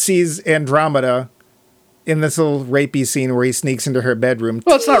first sees Andromeda in this little rapey scene where he sneaks into her bedroom.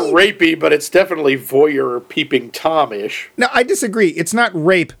 Well, it's not rapey, but it's definitely voyeur peeping Tom-ish. No, I disagree. It's not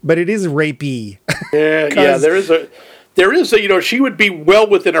rape, but it is rapey. Yeah, there is a, she would be well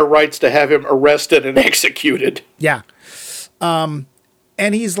within her rights to have him arrested and executed. Yeah. And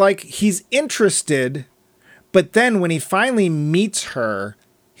he's like, he's interested, but then when he finally meets her,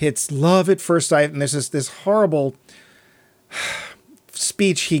 it's love at first sight, and there's this horrible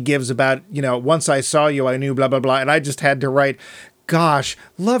speech he gives about, once I saw you, I knew, blah, blah, blah, and I just had to write, gosh,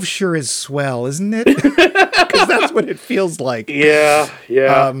 love sure is swell, isn't it? Because that's what it feels like. Yeah.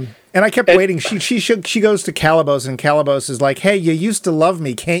 And I kept waiting. She goes to Calibos, and Calibos is like, hey, you used to love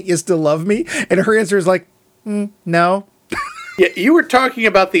me. Can't you still love me? And her answer is like, no. Yeah, you were talking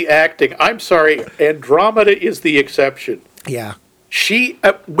about the acting. I'm sorry, Andromeda is the exception. Yeah. She,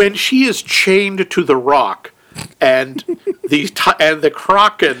 when she is chained to the rock, and the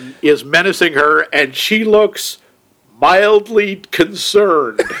Kraken is menacing her, and she looks mildly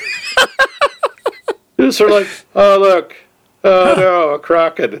concerned. Just sort of like, oh look, no, a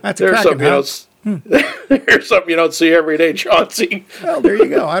Kraken. That's a Kraken, There's something you don't see every day, Chauncey. Well, there you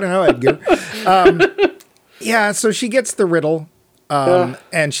go. I don't know, Edgar. Yeah, so she gets the riddle,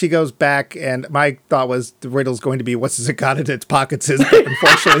 and she goes back, and my thought was the riddle's going to be what's it got in its pockets is, but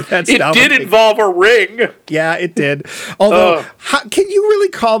unfortunately that's not. It did involve a ring. Yeah, it did. Although, can you really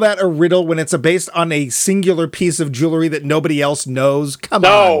call that a riddle when it's based on a singular piece of jewelry that nobody else knows? Come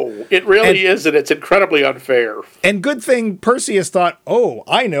on. No, it really isn't. It's incredibly unfair. And good thing Perseus thought, oh,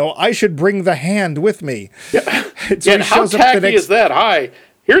 I know, I should bring the hand with me. Yeah. So and how tacky is that? Hi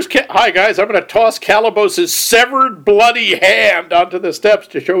guys, I'm going to toss Calibos' severed bloody hand onto the steps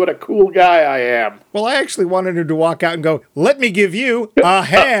to show what a cool guy I am. Well, I actually wanted him to walk out and go, let me give you a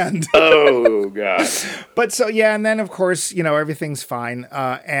hand. Oh, God. But so, yeah, and then, of course, everything's fine.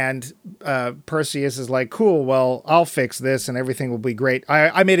 And Perseus is like, cool, well, I'll fix this and everything will be great.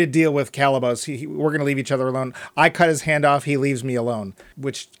 I made a deal with Calibos. We're going to leave each other alone. I cut his hand off. He leaves me alone,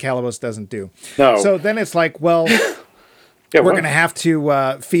 which Calibos doesn't do. No. So then it's like, well... Yeah, we're going to have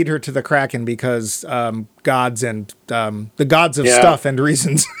to feed her to the Kraken because gods and the gods of stuff and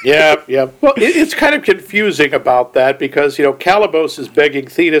reasons. Yeah. Well, it's kind of confusing about that because, Calibos is begging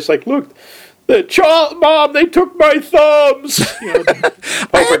Thetis, like, look, Mom, they took my thumbs.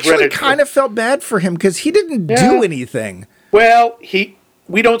 I actually kind of felt bad for him because he didn't do anything. Well,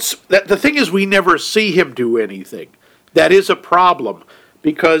 the thing is we never see him do anything. That is a problem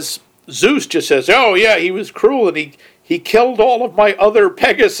because Zeus just says, oh, yeah, he was cruel and he killed all of my other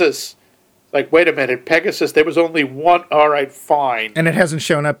Pegasus. Like, wait a minute, Pegasus, there was only one. All right, fine. And it hasn't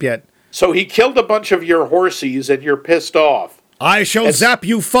shown up yet. So he killed a bunch of your horsies and you're pissed off. I shall zap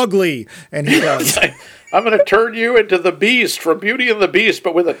you fugly. And he does. I'm going to turn you into the Beast from Beauty and the Beast,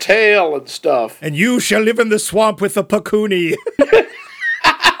 but with a tail and stuff. And you shall live in the swamp with the Pakuni.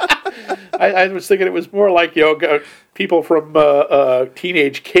 I was thinking it was more like, people from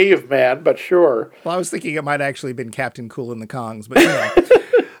Teenage Caveman, but sure. Well, I was thinking it might actually have been Captain Cool and the Kongs,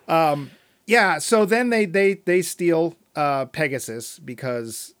 but yeah. So then they steal Pegasus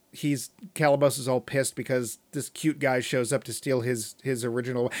because Calabos is all pissed because this cute guy shows up to steal his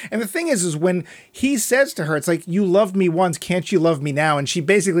original. And the thing is when he says to her, it's like, you loved me once, can't you love me now? And she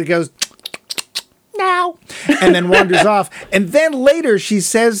basically goes, now, and then wanders off. And then later she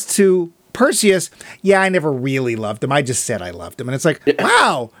says to Perseus, yeah, I never really loved him. I just said I loved him. And it's like,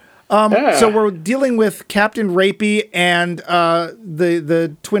 wow. So we're dealing with Captain Rapey and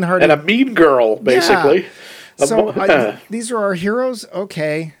the twin-hearted... And a mean girl, basically. Yeah. So these are our heroes?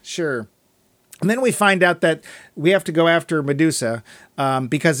 Okay, sure. And then we find out that we have to go after Medusa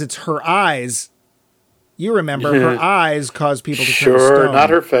because it's her eyes. You remember, her eyes cause people to turn to stone. Sure, not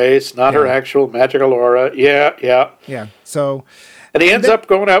her face, not her actual magical aura. Yeah. Yeah, so... And he ends up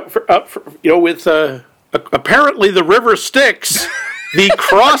going up for with apparently the river Styx. The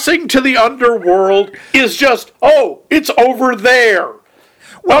crossing to the underworld is just, it's over there.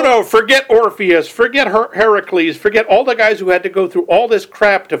 Well, no, forget Orpheus, forget Heracles, forget all the guys who had to go through all this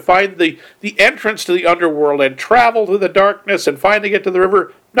crap to find the entrance to the underworld and travel through the darkness and finally get to the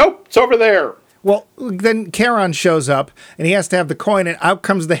river. Nope, it's over there. Well, then Charon shows up, and he has to have the coin, and out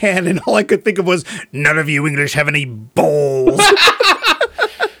comes the hand, and all I could think of was, none of you English have any balls.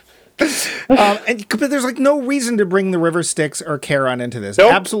 But there's no reason to bring the river Styx or Charon into this.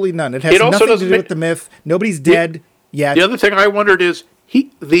 Nope. Absolutely none. It has nothing to do with the myth. Nobody's dead yet. The other thing I wondered is,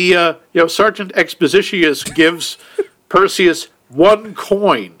 Sergeant Expeditius gives Perseus one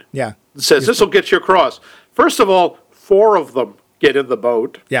coin. Yeah. Says, this will get you across. First of all, 4 of them get in the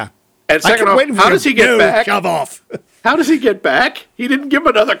boat. Yeah. And second off, how does he get back? Shove off. How does he get back? He didn't give him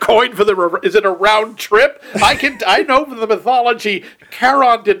another coin for the river. Is it a round trip? I know from the mythology,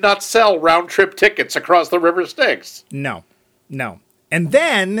 Charon did not sell round trip tickets across the river Styx. No. And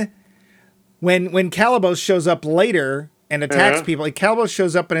then when Calabos shows up later and attacks people, Calabos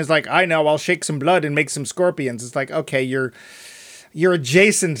shows up and is like, I know, I'll shake some blood and make some scorpions. It's like, okay, you're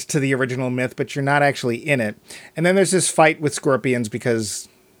adjacent to the original myth, but you're not actually in it. And then there's this fight with scorpions because...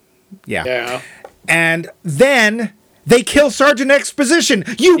 Yeah. And then they kill Sergeant Exposition.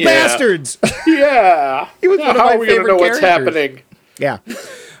 You bastards! Yeah. He was one of my favorite what's happening. Yeah.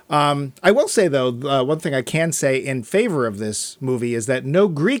 I will say, though, one thing I can say in favor of this movie is that no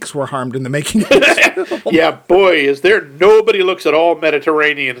Greeks were harmed in the making of this. Yeah, boy, is there nobody looks at all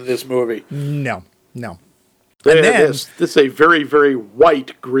Mediterranean in this movie. No. And then, this is a very, very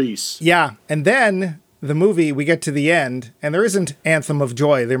white Greece. Yeah, and then... the movie, we get to the end, and there isn't Anthem of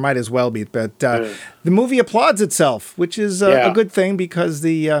Joy. There might as well be, but the movie applauds itself, which is a good thing because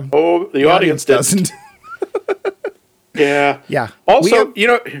the audience doesn't. Yeah. Also,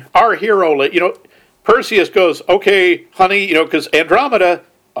 our hero, Perseus goes, okay, honey, because Andromeda,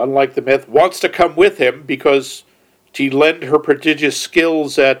 unlike the myth, wants to come with him because to lend her prodigious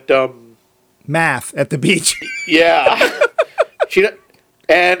skills at... math at the beach. Yeah.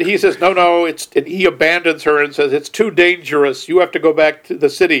 And he says, no, and he abandons her and says, it's too dangerous. You have to go back to the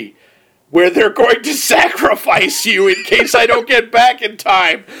city where they're going to sacrifice you in case I don't get back in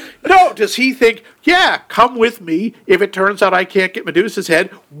time. No, does he think, come with me. If it turns out I can't get Medusa's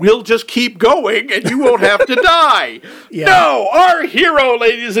head, we'll just keep going and you won't have to die. Yeah. No, our hero,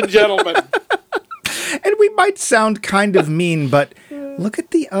 ladies and gentlemen. And we might sound kind of mean, but look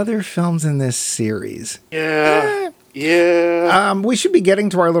at the other films in this series. Yeah. We should be getting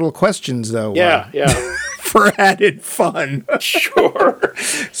to our little questions, though. Yeah. For added fun. Sure.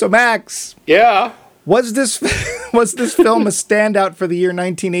 So, Max. Yeah. Was this film a standout for the year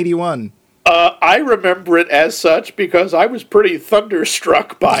 1981? I remember it as such because I was pretty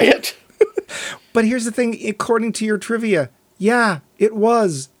thunderstruck by it. But here's the thing, according to your trivia, it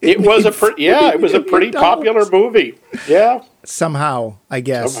was. It was a pretty popular movie. Yeah. Somehow, I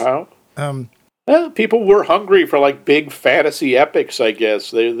guess. Well, people were hungry for big fantasy epics, I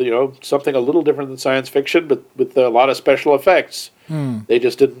guess. They something a little different than science fiction, but with a lot of special effects. They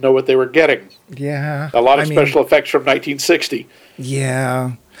just didn't know what they were getting. Yeah. A lot of special effects from 1960.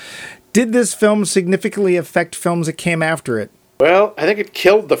 Yeah. Did this film significantly affect films that came after it? Well, I think it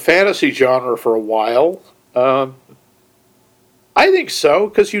killed the fantasy genre for a while. I think so,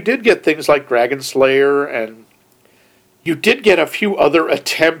 because you did get things like Dragon Slayer, and you did get a few other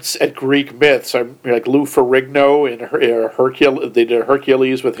attempts at Greek myths, like Lou Ferrigno in Hercules. They did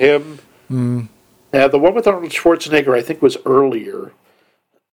Hercules with him. The one with Arnold Schwarzenegger, I think, was earlier.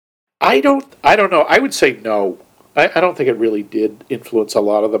 I don't know. I would say no. I don't think it really did influence a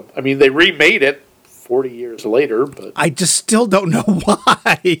lot of them. I mean, they remade it 40 years later, but I just still don't know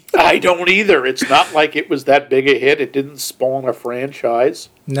why. I don't either. It's not like it was that big a hit. It didn't spawn a franchise.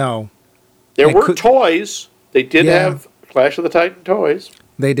 No. There It were could- toys. They did Yeah. have Clash of the Titan toys.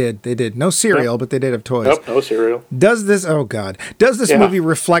 They did. No cereal, but they did have toys. Nope, no cereal. Does this Yeah. movie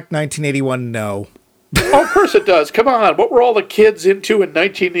reflect 1981? No. Oh, of course it does. Come on. What were all the kids into in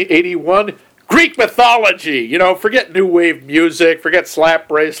 1981? Greek mythology. You know, forget new wave music, forget slap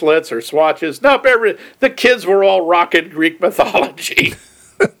bracelets or swatches. No, the kids were all rocking Greek mythology.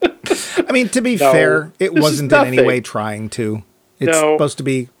 I mean, to be No, fair, it this is wasn't in any nothing. way trying to. It's No. supposed to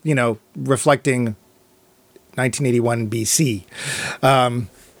be, reflecting 1981 BC.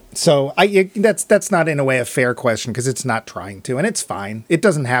 So that's not in a way a fair question because it's not trying to, and it's fine. It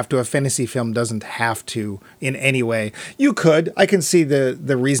doesn't have to. A fantasy film doesn't have to in any way. You could. I can see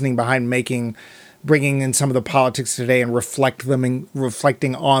the reasoning behind bringing in some of the politics today and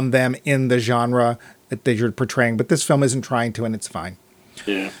reflecting on them in the genre that you're portraying. But this film isn't trying to, and it's fine.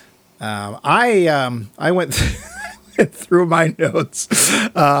 Yeah. I went through my notes.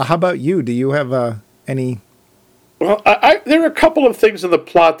 How about you? Do you have any? Well, there are a couple of things in the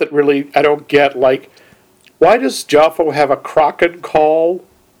plot that really I don't get. Like, why does Joffo have a Kraken call?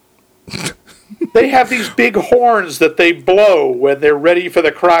 They have these big horns that they blow when they're ready for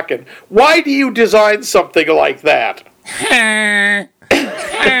the Kraken. Why do you design something like that? And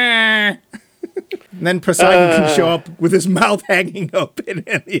then Poseidon can show up with his mouth hanging open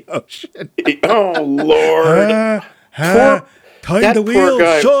in the ocean. Oh, Lord. Time that the poor wheel,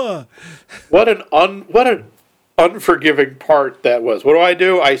 guy. sure. What an unforgiving part that was. What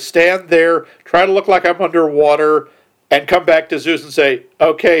do? I stand there, try to look like I'm underwater, and come back to Zeus and say,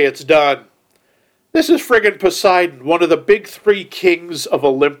 okay, it's done. This is friggin' Poseidon, one of the big three kings of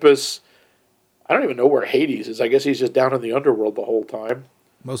Olympus. I don't even know where Hades is. I guess he's just down in the underworld the whole time.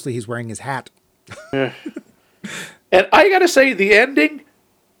 Mostly he's wearing his hat. And I gotta say, the ending,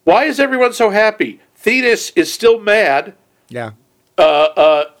 why is everyone so happy? Thetis is still mad. Yeah.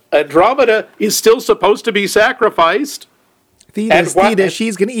 Andromeda is still supposed to be sacrificed. Thetis,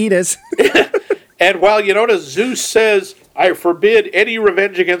 she's going to eat us. And while, Zeus says, I forbid any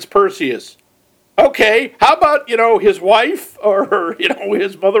revenge against Perseus. Okay, how about, his wife or,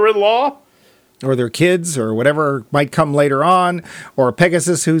 his mother-in-law? Or their kids, or whatever might come later on, or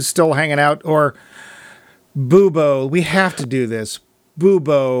Pegasus who's still hanging out, or Bubo. We have to do this.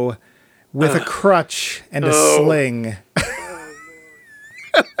 Bubo with a crutch and a sling.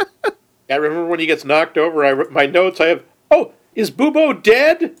 I remember when he gets knocked over, my notes, I have, is Bubo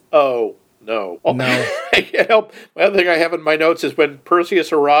dead? Oh, no. No. I can't help. My other thing I have in my notes is when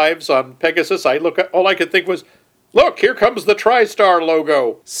Perseus arrives on Pegasus, all I could think was, look, here comes the TriStar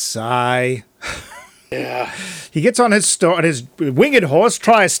logo. Sigh. Yeah. He gets on his winged horse,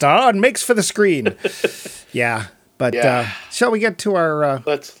 TriStar, and makes for the screen. Yeah. But Yeah. shall we get to our...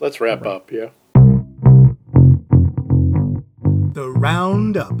 Let's wrap up, yeah. The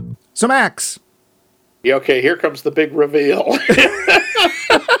Roundup. So, Max, Yeah, okay, here comes the big reveal.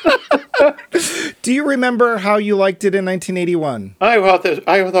 do you remember how you liked it in 1981? I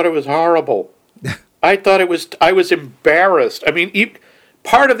thought it was horrible. I was embarrassed. I mean,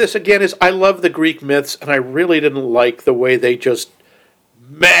 part of this, again, is I love the Greek myths, and I really didn't like the way they just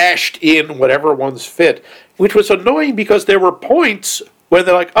mashed in whatever ones fit, which was annoying because there were points where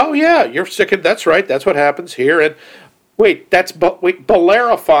they're like, oh, yeah, you're sick, and that's right, that's what happens here, and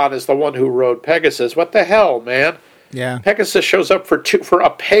Bellerophon is the one who rode Pegasus. What the hell, man? Yeah. Pegasus shows up for a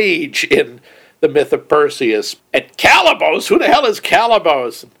page in the myth of Perseus. And Calibos, who the hell is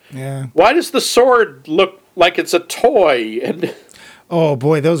Calibos? Yeah. Why does the sword look like it's a toy? And Oh,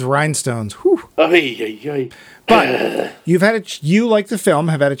 boy, those rhinestones. Whew. ay. But you like the film,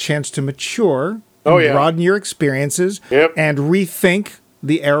 have had a chance to mature, Oh, yeah. broaden your experiences, Yep. and rethink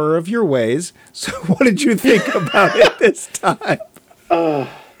the error of your ways. So what did you think about it this time?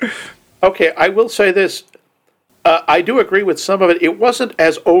 Okay, I will say this. I do agree with some of it. It wasn't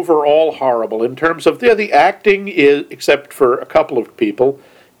as overall horrible in terms of the acting is, except for a couple of people,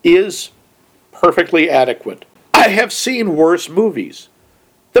 is perfectly adequate. I have seen worse movies.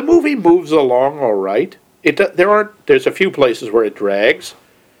 The movie moves along all right. There's a few places where it drags,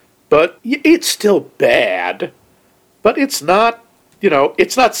 but it's still bad. But it's not,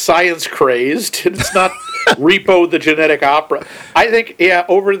 it's not science crazed. It's not Repo the Genetic Opera. I think,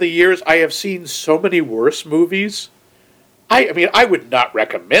 over the years, I have seen so many worse movies. I mean, I would not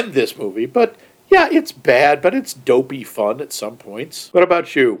recommend this movie, but yeah, it's bad, but it's dopey fun at some points. What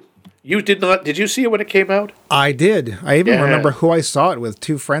about you? You did not? Did you see it when it came out? I did. I even Yeah. remember who I saw it with.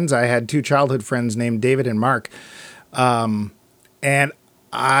 Two friends I had, two childhood friends named David and Mark. And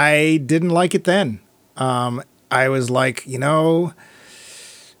I didn't like it then. I was like, I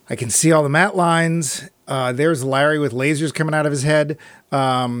can see all the matte lines. There's Larry with lasers coming out of his head,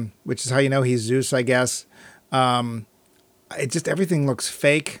 which is how you know he's Zeus, I guess. Everything looks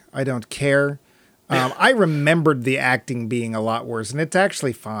fake. I don't care. I remembered the acting being a lot worse, and it's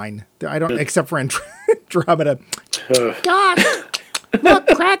actually fine. I don't, except for Andromeda. God, look,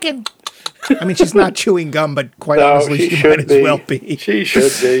 Kraken. I mean, she's not chewing gum, but quite honestly, she might as well be. She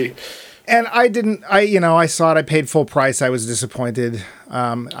should be. And I saw it. I paid full price. I was disappointed.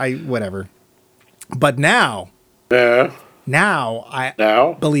 Whatever. But now I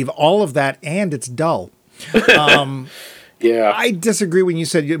believe all of that, and it's dull. Yeah. I disagree when you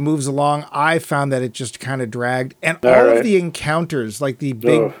said it moves along. I found that it just kind of dragged. And all of the encounters, like the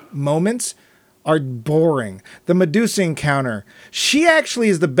big moments, are boring. The Medusa encounter, she actually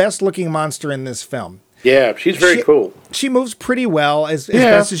is the best looking monster in this film. Yeah, she's very cool. She moves pretty well, as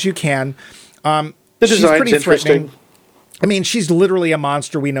best as you can. The design's interesting. I mean, she's literally a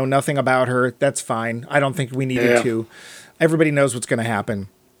monster. We know nothing about her. That's fine. I don't think we needed to. Everybody knows what's going to happen.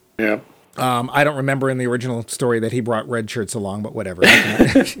 Yeah. I don't remember in the original story that he brought red shirts along, but whatever.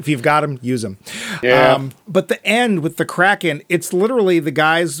 If you've got them, use them. Yeah. But the end with the Kraken, it's literally the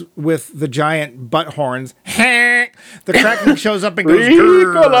guys with the giant butt horns. The Kraken shows up and goes,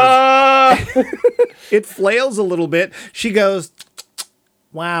 it flails a little bit. She goes,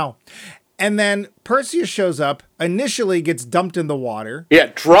 wow. And then Perseus shows up, initially gets dumped in the water.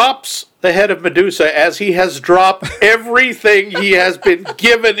 Yeah, drops the head of Medusa as he has dropped everything he has been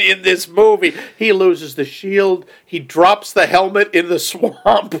given in this movie. He loses the shield. He drops the helmet in the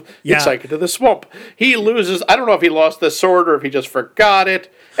swamp. Yeah. It's like into the swamp. He loses, I don't know if he lost the sword or if he just forgot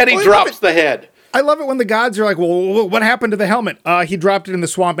it. And he drops the head. I love it when the gods are like, well, what happened to the helmet? He dropped it in the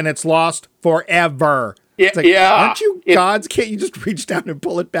swamp and it's lost forever. Yeah, it's like, aren't you gods? Can't you just reach down and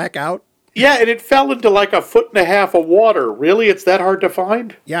pull it back out? Yeah, and it fell into like 1.5 feet of water. Really? It's that hard to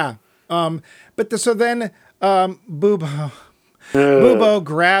find? Yeah. So then Bubo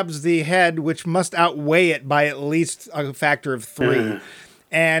grabs the head, which must outweigh it by at least a factor of 3.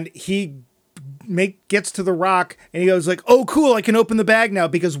 And he gets to the rock and he goes like, oh, cool, I can open the bag now,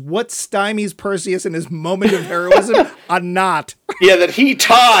 because what stymies Perseus in his moment of heroism? A knot. Yeah, that he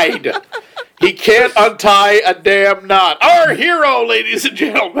tied. He can't untie a damn knot. Our hero, ladies and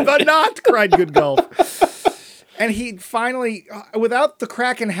gentlemen. The knot, cried Good Gulf. And he finally, without the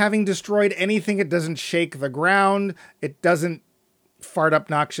Kraken having destroyed anything, it doesn't shake the ground. It doesn't fart up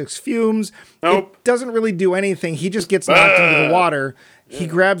noxious fumes. Nope. It doesn't really do anything. He just gets knocked into the water. Yeah. He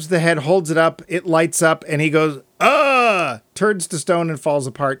grabs the head, holds it up, it lights up, and he goes, turns to stone and falls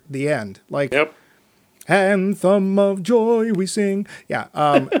apart. The end. Like, yep. Anthem of joy we sing. Yeah.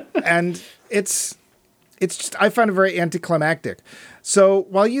 And it's just, I find it very anticlimactic. So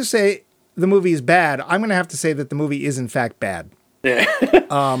while you say the movie is bad, I'm going to have to say that the movie is in fact bad. Yeah.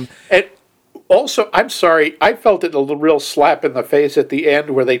 And also, I'm sorry, I felt it a real slap in the face at the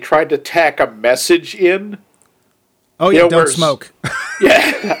end where they tried to tack a message in. Oh, yeah, don't smoke.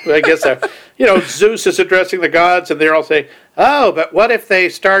 Yeah, I guess that. Zeus is addressing the gods, and they're all saying, oh, but what if they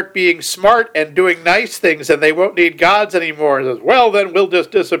start being smart and doing nice things, and they won't need gods anymore? And says, well, then we'll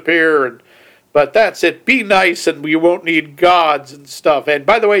just disappear, but that's it. Be nice, and we won't need gods and stuff. And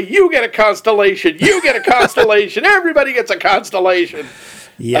by the way, you get a constellation. You get a constellation. Everybody gets a constellation.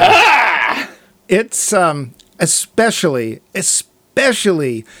 Yeah. It's especially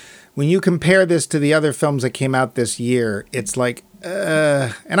when you compare this to the other films that came out this year, it's like,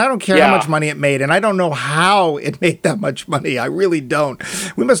 and I don't care how much money it made, and I don't know how it made that much money. I really don't.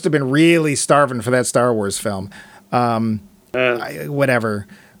 We must have been really starving for that Star Wars film. Whatever.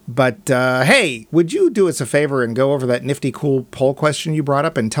 But, hey, would you do us a favor and go over that nifty, cool poll question you brought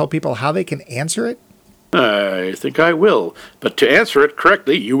up and tell people how they can answer it? I think I will. But to answer it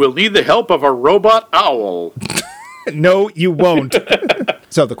correctly, you will need the help of a robot owl. No, you won't.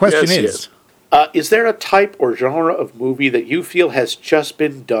 So the question is... is there a type or genre of movie that you feel has just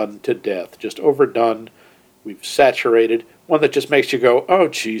been done to death? Just overdone, we've saturated, one that just makes you go, oh,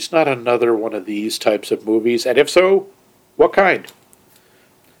 geez, not another one of these types of movies? And if so, what kind?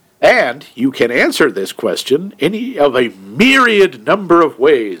 And you can answer this question any of a myriad number of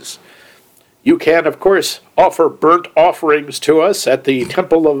ways. You can, of course, offer burnt offerings to us at the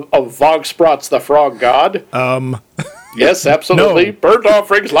Temple of Vogsprots, the Frog God. Yes, absolutely. No. Burnt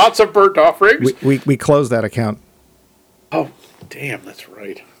offerings, lots of burnt offerings. We closed that account. Oh, damn, that's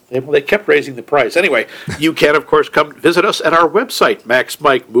right. They kept raising the price. Anyway, you can, of course, come visit us at our website,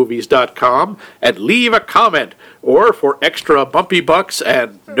 maxmikemovies.com, and leave a comment. Or for extra bumpy bucks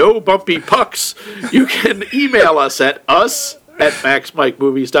and no bumpy pucks, you can email us at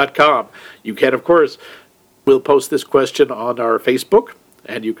maxmikemovies.com. You can, of course, we'll post this question on our Facebook,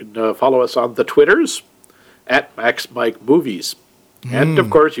 and you can follow us on the Twitters at maxmikemovies. And, of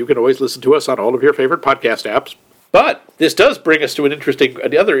course, you can always listen to us on all of your favorite podcast apps. But this does bring us to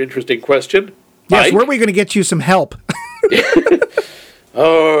another interesting question. Yes, Mike? where are we going to get you some help?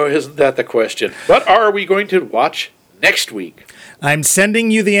 Oh, isn't that the question? What are we going to watch next week? I'm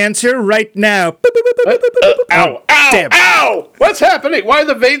sending you the answer right now. Ow, ow, ow! What's happening? Why are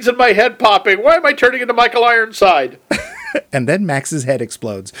the veins in my head popping? Why am I turning into Michael Ironside? And then Max's head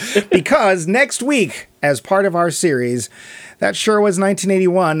explodes. Because next week, as part of our series, That Sure Was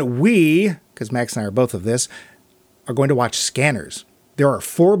 1981, we, because Max and I are both of this, are going to watch Scanners. There are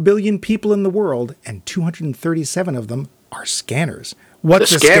 4 billion people in the world, and 237 of them are scanners.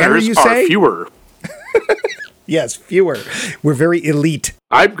 What's a scanner, you say? Are fewer. Yes, fewer. We're very elite.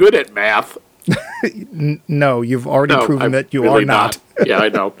 I'm good at math. No, you've already proven that you really are not. Yeah, I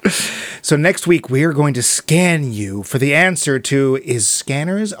know. So next week, we are going to scan you for the answer to, is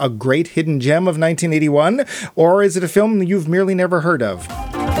Scanners a great hidden gem of 1981, or is it a film you've merely never heard of?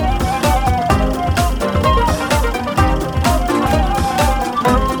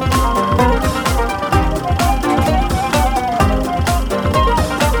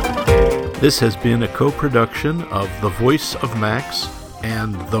 This has been a co-production of The Voice of Max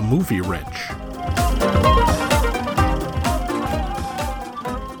and The Movie Wrench.